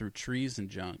around through trees and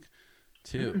junk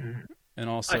too. And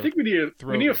also, I think we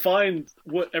need to find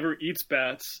whatever eats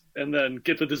bats and then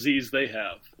get the disease they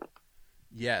have.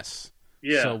 Yes.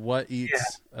 Yeah. So what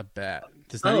eats a bat?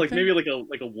 Does maybe like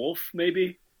a wolf,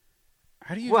 maybe.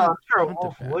 How do you? Well, I'm sure a hunt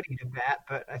wolf bat? would eat a bat,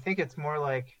 but I think it's more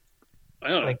like I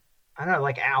don't know.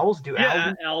 like owls do. Yeah,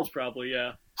 Owls owls probably.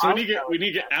 Yeah. So we need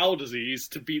to get owl disease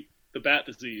to beat the bat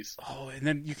disease. Oh, and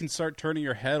then you can start turning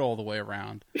your head all the way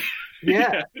around.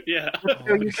 Yeah. Yeah.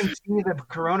 So you can see the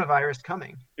coronavirus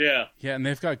coming. Yeah. Yeah, and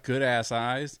they've got good ass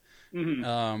eyes.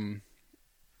 Hmm.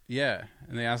 Yeah,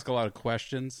 and they ask a lot of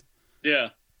questions. Yeah.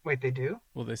 Wait, they do?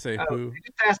 Well, they say Oh, who. they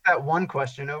just ask that one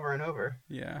question over and over.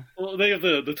 Yeah. Well, they have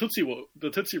the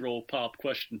Tootsie Roll pop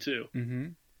question too. Mm-hmm.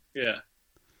 Yeah.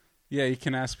 Yeah, you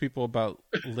can ask people about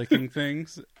licking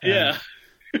things. Yeah.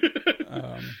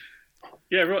 Um,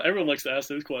 Yeah, everyone likes to ask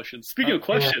those questions. Speaking of yeah.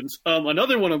 questions,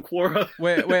 another one on Quora.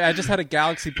 wait, I just had a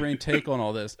galaxy brain take on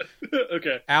all this.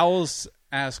 Okay. Owls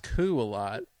ask who a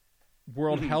lot.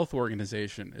 World Mhm. Health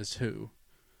Organization is who.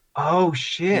 Oh The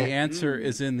shit! answer Mm.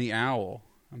 is in the owl.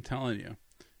 I'm telling you.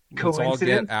 Let's all get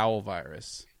Coincidence? owl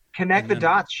virus. Connect the and then-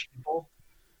 dots, people.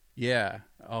 Yeah.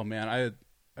 Oh man,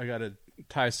 I gotta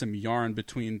tie some yarn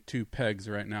between two pegs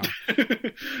right now.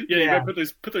 You Yeah.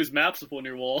 gotta put those maps up on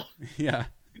your wall. Yeah.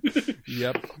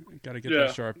 Yep. Gotta get Yeah.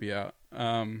 that Sharpie out.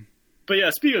 But yeah,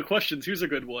 speaking of questions, here's a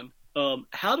good one.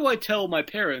 How do I tell my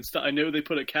parents that I know they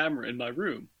put a camera in my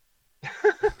room?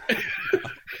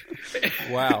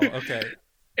 Wow. Okay.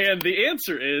 And the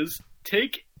answer is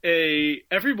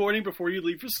every morning before you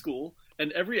leave for school,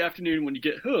 and every afternoon when you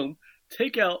get home,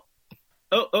 take out.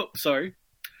 Sorry.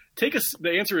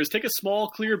 The answer is take a small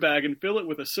clear bag and fill it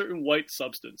with a certain white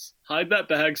substance. Hide that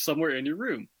bag somewhere in your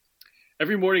room.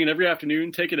 Every morning and every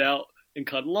afternoon, take it out and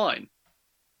cut a line.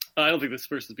 I don't think this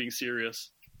person's being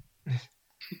serious.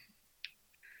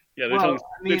 Yeah, they're telling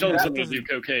that someone to do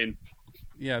cocaine.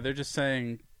 Yeah, they're just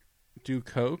saying do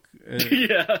coke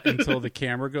Yeah. until the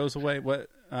camera goes away. What?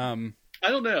 I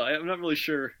don't know. I'm not really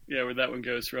sure. Yeah, where that one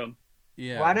goes from.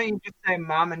 Yeah. Why don't you just say,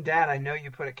 "Mom and Dad, I know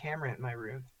you put a camera in my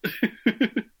room."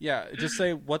 Yeah, just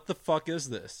say what the fuck is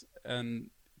this, and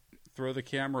throw the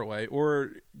camera away,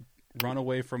 or run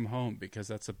away from home because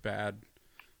that's a bad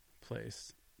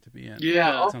place to be in.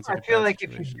 Yeah. Also, sounds like I a feel bad like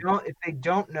situation. if they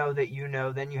don't know that you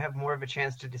know, then you have more of a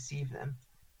chance to deceive them.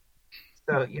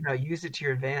 So use it to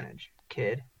your advantage,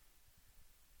 kid.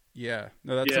 Yeah.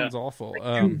 No, that Yeah. sounds awful.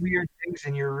 Like, do weird things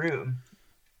in your room.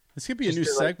 This could be a just new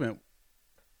to, segment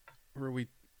where we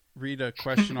read a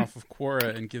question off of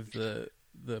Quora and give the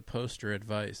poster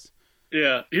advice.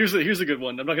 Yeah, here's a good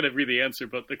one. I'm not going to read the answer,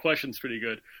 but the question's pretty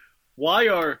good. Why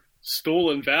are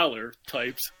stolen valor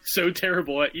types so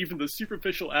terrible at even the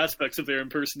superficial aspects of their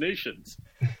impersonations?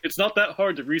 It's not that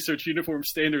hard to research uniform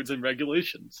standards and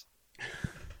regulations.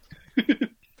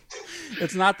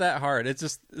 It's not that hard. It's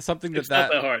just something It's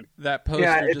not that hard. that poster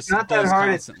Yeah, it's just not that does hard.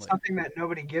 constantly. It's something that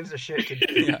nobody gives a shit to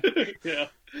do. Yeah. Yeah,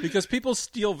 Because people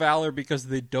steal valor because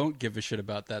they don't give a shit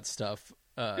about that stuff.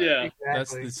 yeah.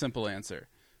 That's Exactly. the simple answer.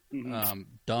 Mhm.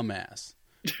 Dumbass.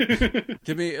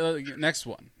 Give me next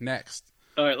one. Next.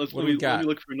 All right, let What do we me got?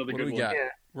 look for another What do good we one. got? Yeah.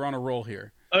 We're on a roll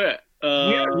here. Okay. We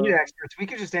don't need experts. We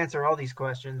could just answer all these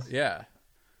questions. Yeah.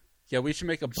 Yeah, we should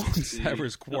make a Bone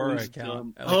Savers That Quora one's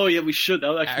account. dumb. Oh yeah, we should.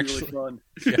 That would actually be really fun.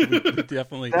 Yeah, we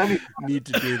definitely That'd be need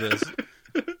to do this.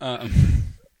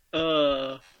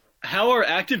 How are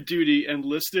active duty and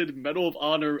listed Medal of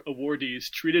Honor awardees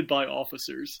treated by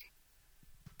officers?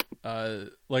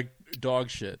 Like dog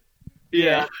shit.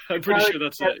 Yeah, I'm pretty Probably sure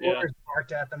that's get it. Yeah. orders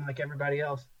barked at them like everybody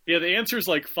else. Yeah, the answer is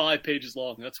like 5 pages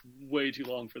long. That's way too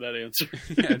long for that answer.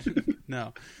 Yeah,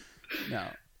 no.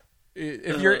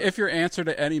 If your answer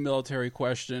to any military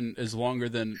question is longer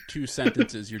than 2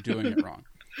 sentences, you're doing it wrong.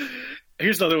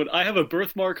 Here's another one. I have a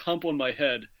birthmark hump on my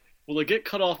head. Will it get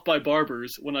cut off by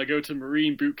barbers when I go to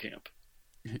Marine boot camp?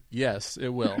 Yes, it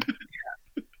will.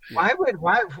 Why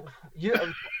you have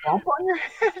a bump on your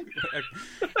head?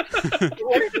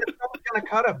 What if someone's gonna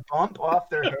cut a bump off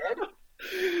their head?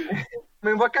 I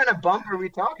mean, what kind of bump are we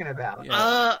talking about? Yeah.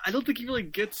 I don't think he really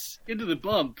gets into the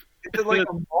bump. Is it like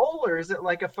a mole or is it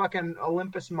like a fucking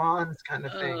Olympus Mons kind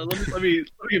of thing? Let me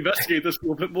investigate this a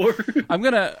little bit more. I'm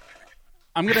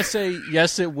gonna say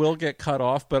yes, it will get cut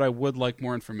off, but I would like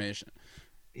more information.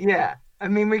 Yeah, I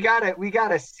mean, we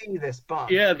gotta see this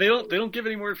bump. Yeah, they don't give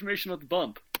any more information about the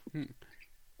bump.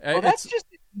 Well, that's just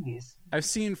a tease. I've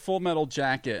seen Full Metal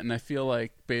Jacket, and I feel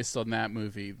like based on that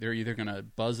movie, they're either gonna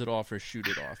buzz it off or shoot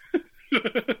it off.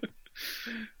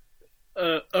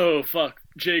 Oh fuck,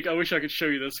 Jake! I wish I could show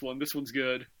you this one. This one's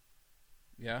good.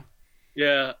 Yeah.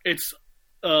 Yeah, it's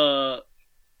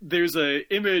there's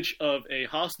a image of a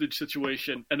hostage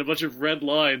situation and a bunch of red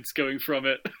lines going from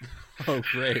it. Oh,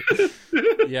 great.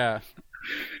 Yeah.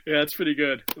 Yeah, it's pretty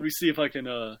good. Let me see if I can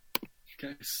I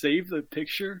save the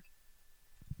picture?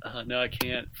 No, I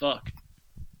can't. Fuck.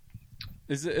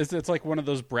 Is it like one of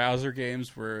those browser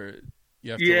games where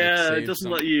you have to Yeah, save it doesn't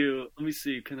some... let you. Let me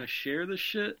see. Can I share this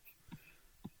shit?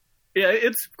 Yeah,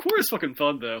 Quora's fucking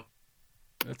fun though.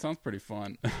 That sounds pretty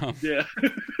fun. Yeah.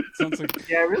 Sounds like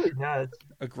Yeah, it really does.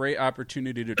 a great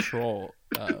opportunity to troll.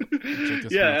 Which I guess we're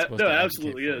Yeah, not supposed no, to advocate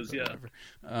absolutely for, is, but yeah.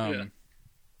 whatever.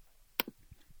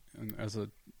 And as a,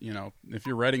 if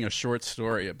you're writing a short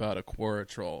story about a Quora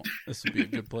troll, this would be a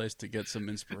good place to get some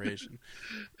inspiration.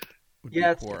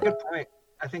 Yeah, it's a good point.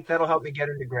 I think that'll help me get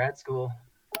into grad school.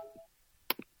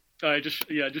 I just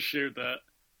shared that.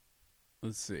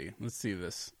 Let's see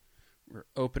this. We're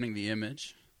opening the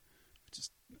image, which is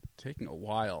taking a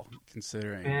while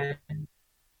considering. And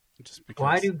Just because.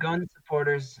 why do gun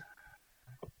supporters?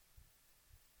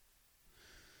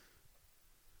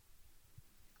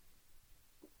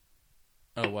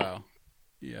 Oh wow,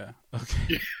 yeah,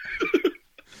 okay.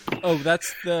 Oh,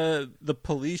 that's the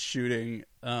police shooting.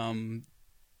 That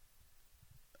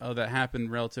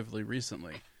happened relatively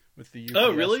recently with the UPS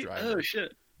Oh, really? driver. Oh,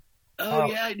 shit. Oh,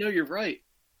 yeah, I know, you're right.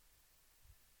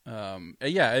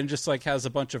 Yeah, and just like has a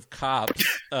bunch of cops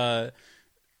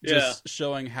just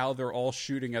showing how they're all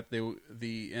shooting at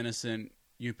the innocent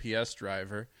UPS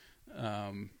driver.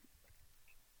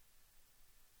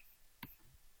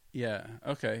 Yeah,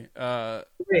 okay.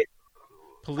 Wait.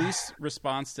 Police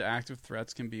response to active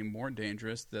threats can be more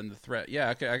dangerous than the threat.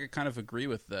 Yeah, okay, I could kind of agree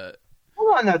with that.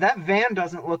 Hold on, though. That van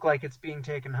doesn't look like it's being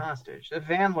taken hostage. The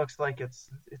van looks like it's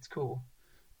cool.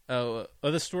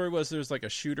 The story was there's like a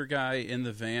shooter guy in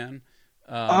the van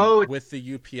with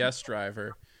the UPS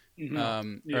driver.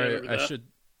 Mm-hmm. I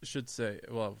should say,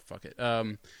 well, fuck it.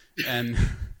 And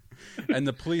and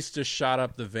the police just shot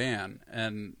up the van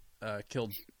and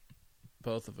killed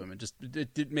both of them, and just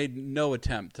it made no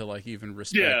attempt to like even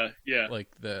respect like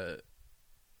the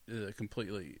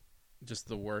completely just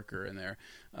the worker in there.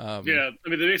 I mean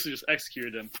they basically just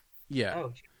executed him. Yeah.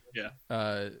 Oh.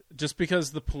 Yeah. Just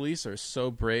because the police are so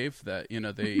brave that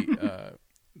they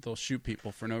they'll shoot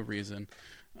people for no reason.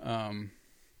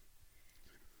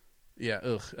 Yeah.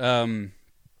 Ugh.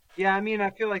 Yeah, I mean,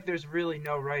 I feel like there's really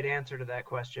no right answer to that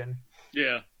question.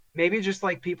 Yeah. Maybe just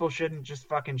like people shouldn't just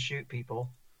fucking shoot people.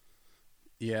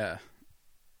 Yeah.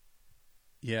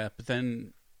 Yeah, but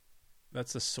then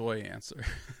that's a soy answer.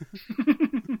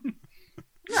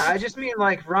 No, I just mean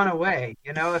like run away.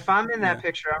 If I'm in that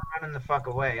picture, I'm running the fuck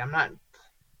away. I'm not.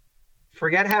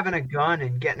 Forget having a gun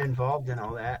and getting involved in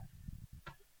all that.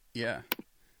 Yeah.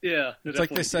 Yeah. It's like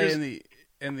they say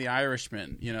in the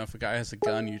Irishman. If a guy has a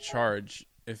gun, you charge.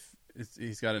 If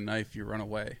he's got a knife, you run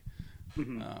away.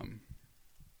 Mm-hmm.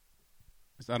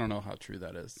 I don't know how true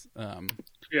that is.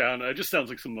 Yeah, no, it just sounds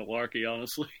like some malarkey,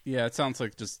 honestly. Yeah, it sounds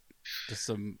like just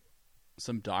some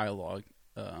dialogue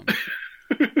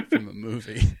from a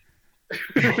movie.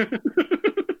 Yeah,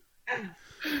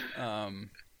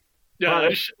 I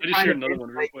just shared another one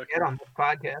real quick. Get on this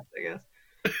podcast, I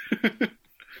guess.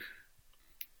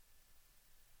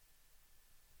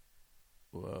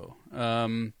 Whoa.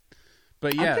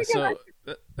 But yeah, so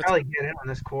probably get in on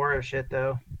this Quora shit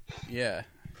though. Yeah.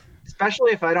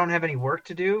 Especially if I don't have any work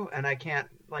to do and I can't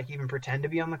like even pretend to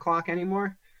be on the clock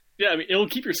anymore. Yeah, I mean it'll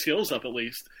keep your skills up at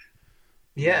least.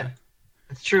 Yeah.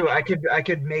 It's true. I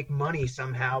could make money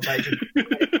somehow by just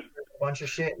a bunch of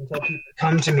shit until people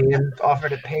come to me and offer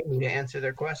to pay me to answer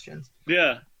their questions.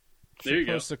 Yeah. There you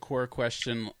go. Post a core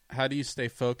question. How do you stay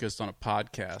focused on a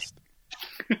podcast?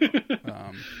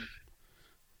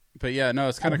 But yeah, no,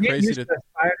 it's kind of crazy to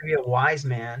aspire to be a wise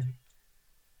man.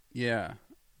 Yeah.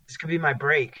 This could be my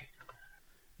break.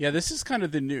 Yeah, this is kind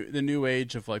of the new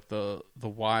age of like the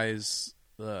wise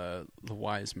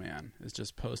man is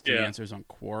just posting answers on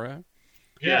Quora.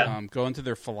 Yeah. Go into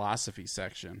their philosophy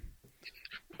section.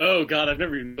 Oh God, I've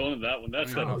never even gone to that one.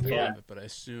 That's kind of fun. But I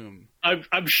assume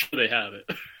I'm sure they have it.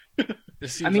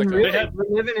 I mean, really,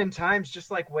 we're living in times just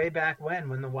like way back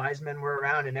when the wise men were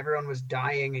around and everyone was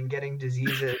dying and getting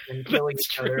diseases and killing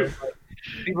each other. Like,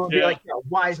 people would be like,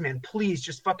 wise man, please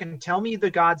just fucking tell me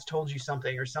the gods told you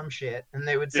something or some shit. And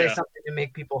they would say something to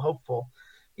make people hopeful,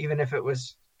 even if it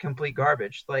was complete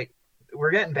garbage. Like, we're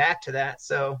getting back to that.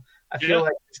 So I feel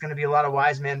like there's going to be a lot of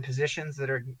wise man positions that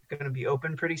are going to be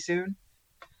open pretty soon.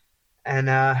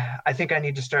 And I think I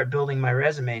need to start building my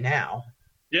resume now.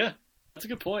 Yeah. That's a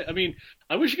good point. I mean,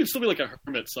 I wish you could still be like a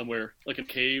hermit somewhere, like a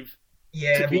cave.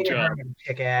 Yeah, being a hermit would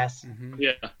kick ass. Mm-hmm.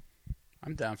 Yeah.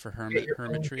 I'm down for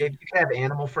hermitry. You can have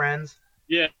animal friends.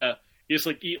 Yeah. You just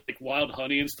like eat like wild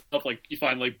honey and stuff. Like you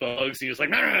find like bugs and you're just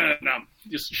like, nah.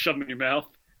 Just shove them in your mouth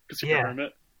because you're a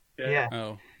hermit. Yeah.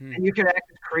 Oh. And you can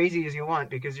act as crazy as you want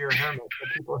because you're a hermit. So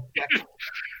people expect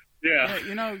Yeah.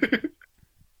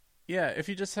 Yeah, if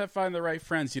you just find the right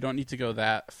friends, you don't need to go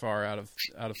that far out of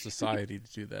society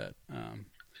to do that.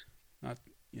 Not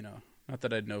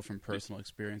that I'd know from personal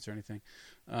experience or anything.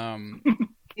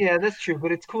 Yeah, that's true,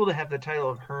 but it's cool to have the title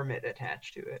of hermit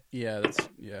attached to it. Yeah.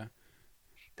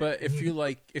 But if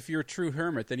you're a true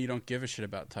hermit, then you don't give a shit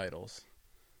about titles.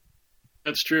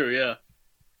 That's true. Yeah.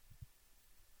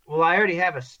 Well, I already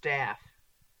have a staff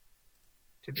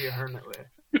to be a hermit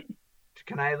with.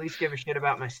 Can I at least give a shit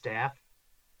about my staff?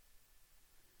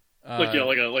 Like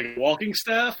a walking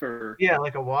staff, or Yeah,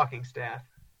 like a walking staff.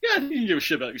 yeah, you can give a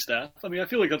shit about your staff. I mean, I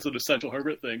feel like that's an essential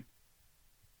hermit thing.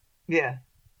 Yeah,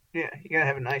 you gotta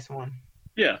have a nice one.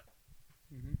 Yeah,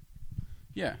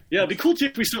 Yeah. yeah. It'd be cool too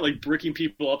if we start like bricking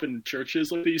people up in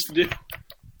churches like they used to do.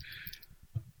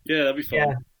 Yeah, that'd be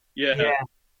fun. Yeah.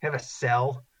 Have a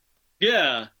cell.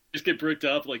 Yeah. Just get bricked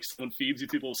up, like someone feeds you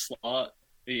to a little slot,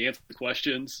 and you answer the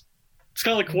questions. It's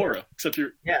kind of like Quora, except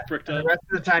you're bricked And up. the rest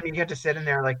of the time you get to sit in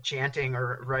there like chanting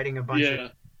or writing a bunch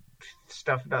of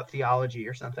stuff about theology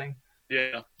or something.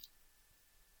 Yeah.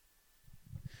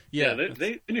 Yeah.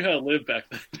 They knew how to live back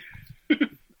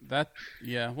then.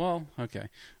 Well, okay.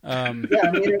 Yeah, I mean,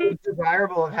 it was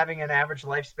desirable of having an average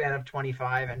lifespan of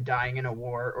 25 and dying in a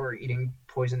war or eating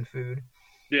poisoned food.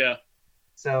 Yeah.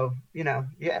 So, Yeah.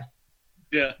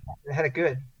 they had it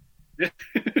good.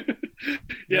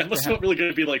 Yeah, unless it's not really going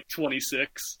to be like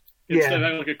 26. Instead of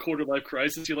having like a quarter life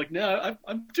crisis, you're like, no,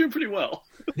 I'm doing pretty well.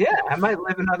 Yeah, I might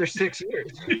live another 6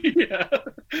 years. Yeah.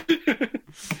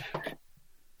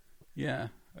 Yeah.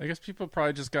 I guess people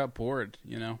probably just got bored,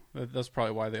 That's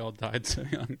probably why they all died so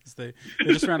young. They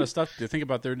just ran out of stuff to do. Think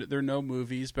about there are no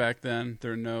movies back then.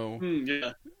 There are no,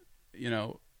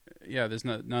 there's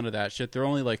none of that shit. There are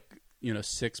only like,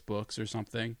 6 books or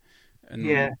something. And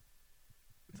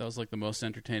that was like the most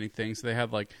entertaining thing. So they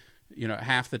had like,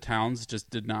 half the towns just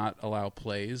did not allow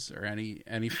plays or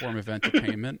any form of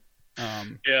entertainment. To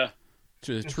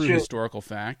a true historical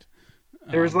fact.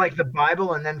 There was like the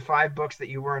Bible and then 5 books that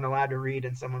you weren't allowed to read,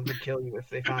 and someone would kill you if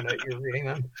they found out you were reading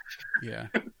them. Yeah.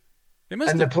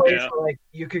 The plays were like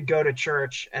you could go to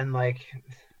church and like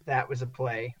that was a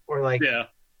play, or like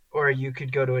or you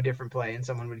could go to a different play and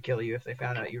someone would kill you if they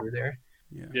found out you were there.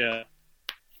 Yeah.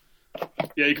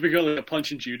 Yeah, you could become like a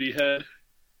Punch and Judy head.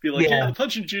 Be like, the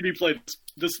Punch and Judy play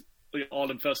this like,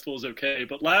 autumn festival is okay,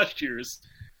 but last year's,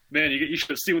 man, you should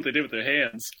have seen what they did with their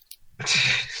hands.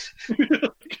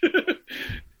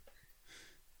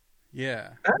 Yeah.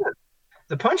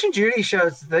 The Punch and Judy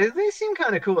shows, they seem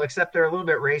kind of cool, except they're a little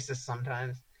bit racist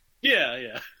sometimes.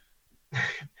 Yeah.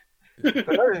 But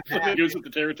other than that, it goes with the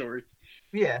territory.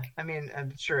 Yeah, I mean,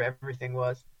 I'm sure everything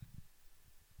was.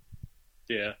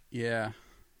 Yeah.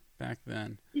 Back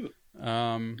then.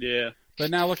 Yeah. But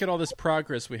now look at all this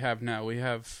progress we have now.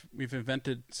 We've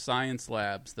invented science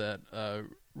labs that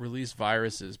release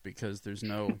viruses because there's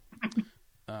no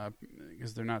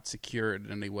because they're not secured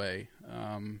in any way.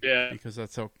 Because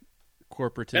that's how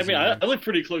corporatism. I mean, I live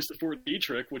pretty close to Fort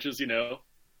Detrick, which is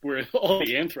where all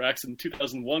the anthrax in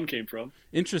 2001 came from.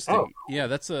 Interesting. Oh. Yeah,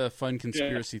 that's a fun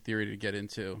conspiracy theory to get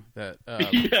into. That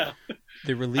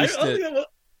they released it.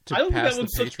 I don't think that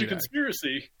one's such a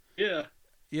conspiracy. Yeah.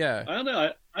 Yeah. I don't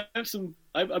know. I have some.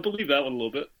 I believe that one a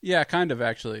little bit. Yeah, kind of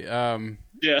actually.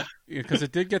 Yeah. Because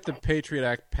it did get the Patriot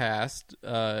Act passed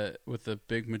with a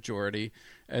big majority,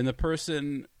 and the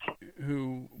person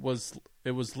who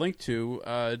it was linked to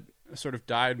sort of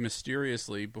died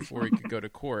mysteriously before he could go to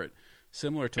court,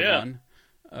 similar to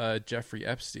one Jeffrey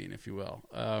Epstein, if you will.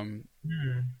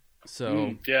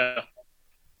 So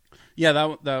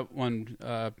that one.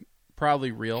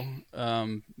 Probably real.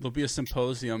 There'll be a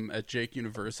symposium at Jake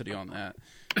University on that.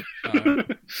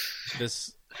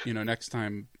 This, next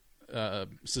time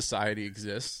society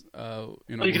exists. You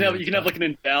can have like an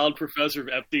endowed professor of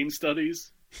Epstein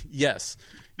studies. Yes.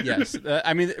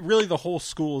 I mean, really, the whole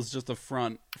school is just a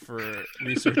front for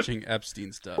researching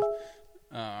Epstein stuff.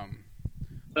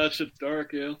 That shit's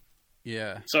dark, yeah.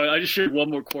 Yeah. So I just shared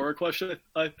one more Quora question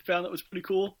I found that was pretty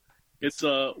cool. It's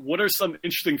what are some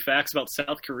interesting facts about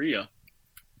South Korea?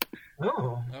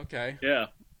 Oh. Okay. Yeah.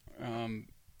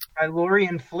 By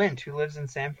Lorian Flint, who lives in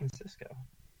San Francisco.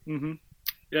 Mm-hmm.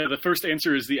 Yeah, the first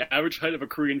answer is the average height of a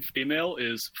Korean female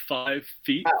is 5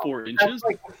 feet 4 inches. That's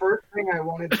like the first thing I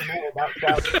wanted to know about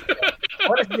South Korea.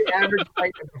 What is the average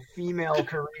height of a female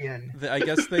Korean? I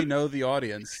guess they know the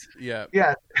audience. Yeah.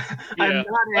 Yeah. I'm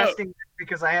not asking this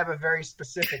because I have a very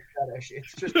specific fetish.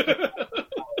 It's just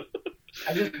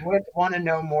I just want to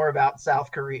know more about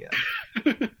South Korea.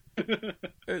 And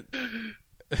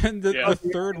the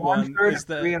third one is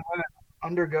that Korean women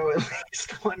undergo at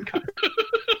least one country.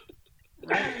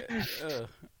 I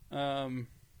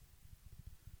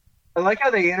like how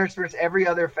they intersperse every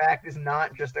other fact is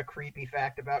not just a creepy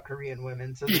fact about Korean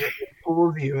women, so that it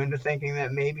fools you into thinking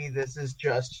that maybe this is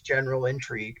just general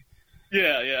intrigue.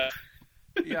 Yeah.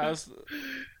 Yeah, I was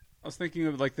thinking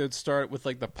of like they'd start with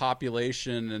like the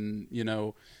population and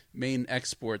main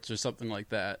exports or something like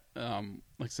that,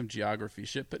 like some geography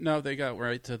shit. But no, they got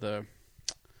right to the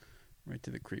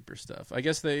creeper stuff. I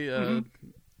guess they,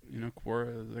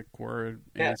 Quora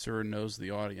answer knows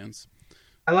the audience.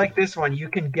 I like this one. You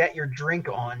can get your drink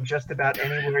on just about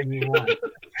anywhere you want.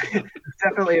 It's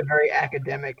definitely a very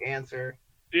academic answer.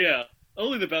 Yeah,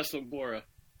 only the best on Quora.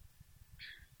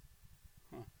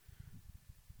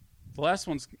 The last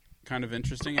one's kind of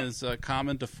interesting. Is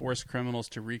common to force criminals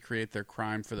to recreate their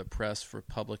crime for the press for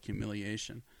public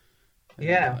humiliation.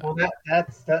 Yeah, well,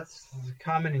 that's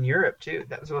common in Europe too.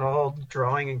 That was what all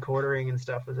drawing and quartering and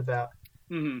stuff was about.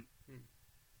 Mm-hmm.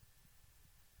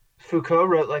 Foucault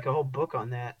wrote like a whole book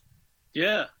on that.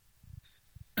 Yeah.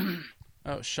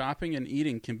 Oh, shopping and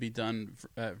eating can be done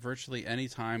at virtually any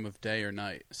time of day or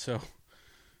night. So,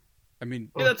 I mean,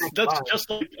 yeah, that's just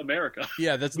like America.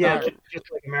 Yeah, that's not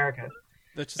just like America.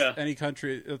 That's just any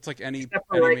country. It's like any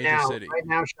right major now, city. Right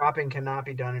now, shopping cannot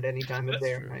be done at any time of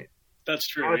day or night. That's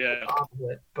true. Yeah.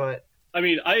 Opposite, but I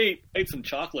mean, I ate some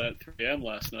chocolate at 3 a.m.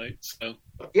 last night, so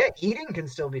yeah, eating can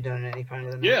still be done at any time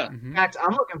of the night. Yeah. Mm-hmm. In fact,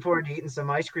 I'm looking forward to eating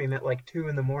some ice cream at like 2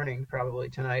 a.m. probably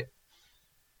tonight.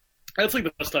 That's like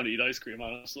the best time to eat ice cream,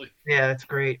 honestly. Yeah, it's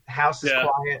great. House is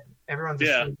quiet. Everyone's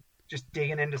asleep, just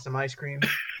digging into some ice cream.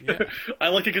 Yeah. I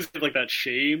like it because it's like that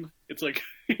shame. It's like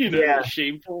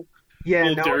shameful.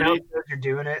 Yeah, no one else knows you're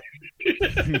doing it.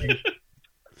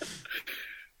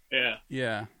 Yeah.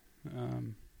 Yeah.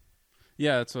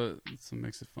 Yeah, it's what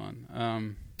makes it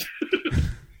fun.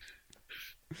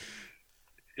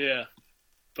 Yeah,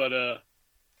 but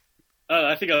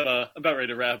I think I'm about ready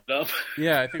to wrap it up.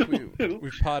 Yeah, I think we've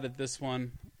potted this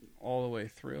one all the way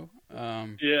through.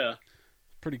 Yeah,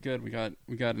 pretty good. We got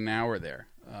an hour there.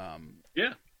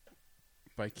 Yeah,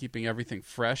 by keeping everything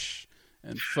fresh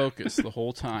and focused the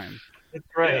whole time. That's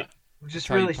right. Yeah. We're just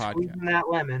really squeezing that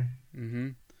lemon. Mm-hmm.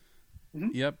 Mm-hmm.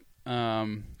 Yep.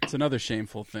 It's another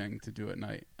shameful thing to do at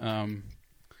night. But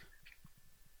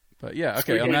yeah,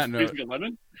 okay. On that note, squeezing a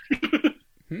lemon.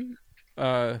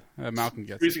 Malcolm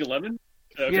gets squeezing a lemon.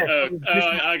 Okay. Yeah,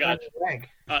 I got you.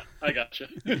 I got you.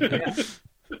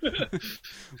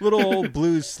 Little old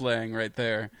blues slang right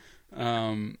there.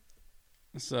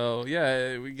 So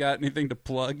yeah, we got anything to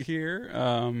plug here?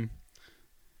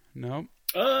 No.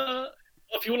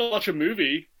 If you want to watch a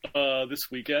movie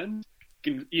this weekend,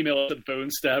 you can email us at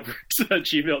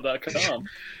bonestabbers@gmail.com.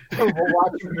 We'll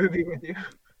watch a movie with you.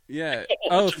 Yeah.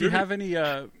 Oh, if you have any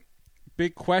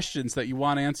big questions that you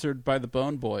want answered by the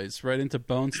Bone Boys, write into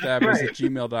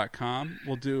bonestabbers@gmail.com.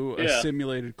 We'll do a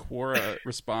simulated Quora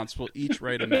response. We'll each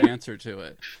write an answer to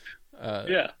it.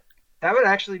 Yeah. That would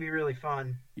actually be really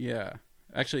fun. Yeah.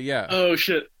 Actually, yeah. Oh,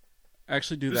 shit.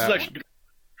 Actually do this that is actually one.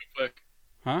 Quick.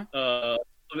 Huh?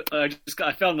 I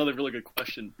found another really good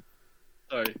question.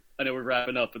 Sorry, I know we're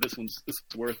wrapping up, but this one's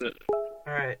worth it. All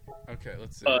right. Okay,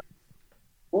 let's see.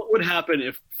 What would happen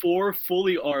if 4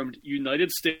 fully armed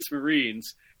United States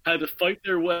Marines had to fight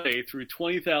their way through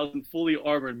 20,000 fully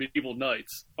armored medieval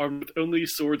knights, armed with only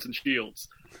swords and shields?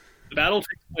 The battle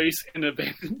takes place in an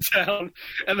abandoned town,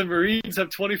 and the Marines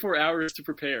have 24 hours to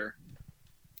prepare.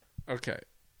 Okay.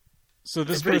 So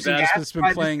this person just has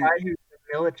been playing...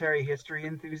 military history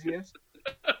enthusiast.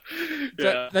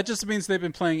 That just means they've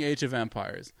been playing Age of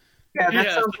Empires. Yeah,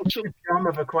 that sounds like too dumb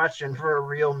of a question for a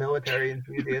real military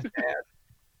enthusiast to ask.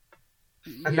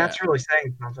 And that's really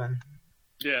saying something.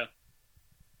 Yeah.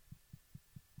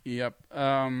 Yep.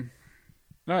 All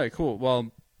right, cool.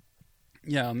 Well,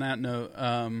 yeah, on that note,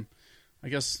 I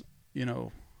guess, I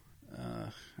don't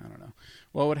know.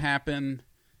 What would happen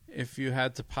if you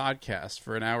had to podcast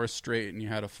for an hour straight and you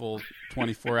had a full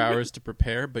 24 hours to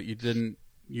prepare, but you didn't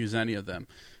use any of them?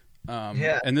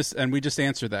 And we just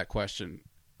answered that question.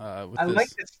 Like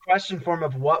this question form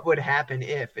of what would happen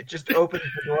if. It just opens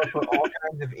the door for all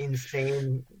kinds of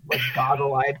insane, like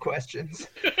goggle-eyed questions.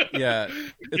 Yeah,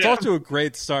 it's also a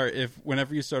great start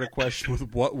whenever you start a question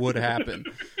with what would happen.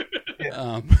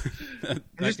 I'm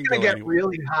just going to get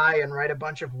really high and write a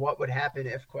bunch of what would happen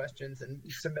if questions and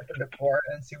submit them to Quora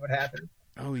and see what happens.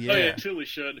 Oh, yeah. It truly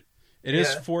should. It is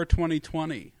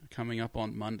 4/20/20 coming up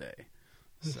on Monday.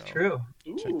 So it's true.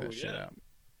 Check that shit out.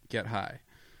 Get high.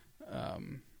 I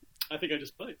think I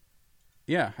just played.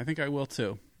 Yeah, I think I will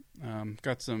too.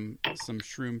 Got some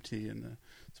shroom tea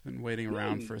it's been waiting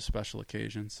around for a special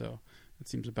occasion, so it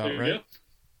seems about right.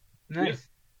 Nice.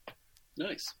 Yeah.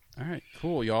 Nice. All right,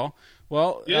 cool, y'all.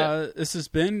 Well, this has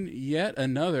been yet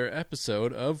another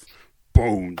episode of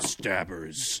Bone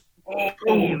Stabbers.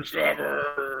 Bone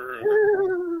Stabbers.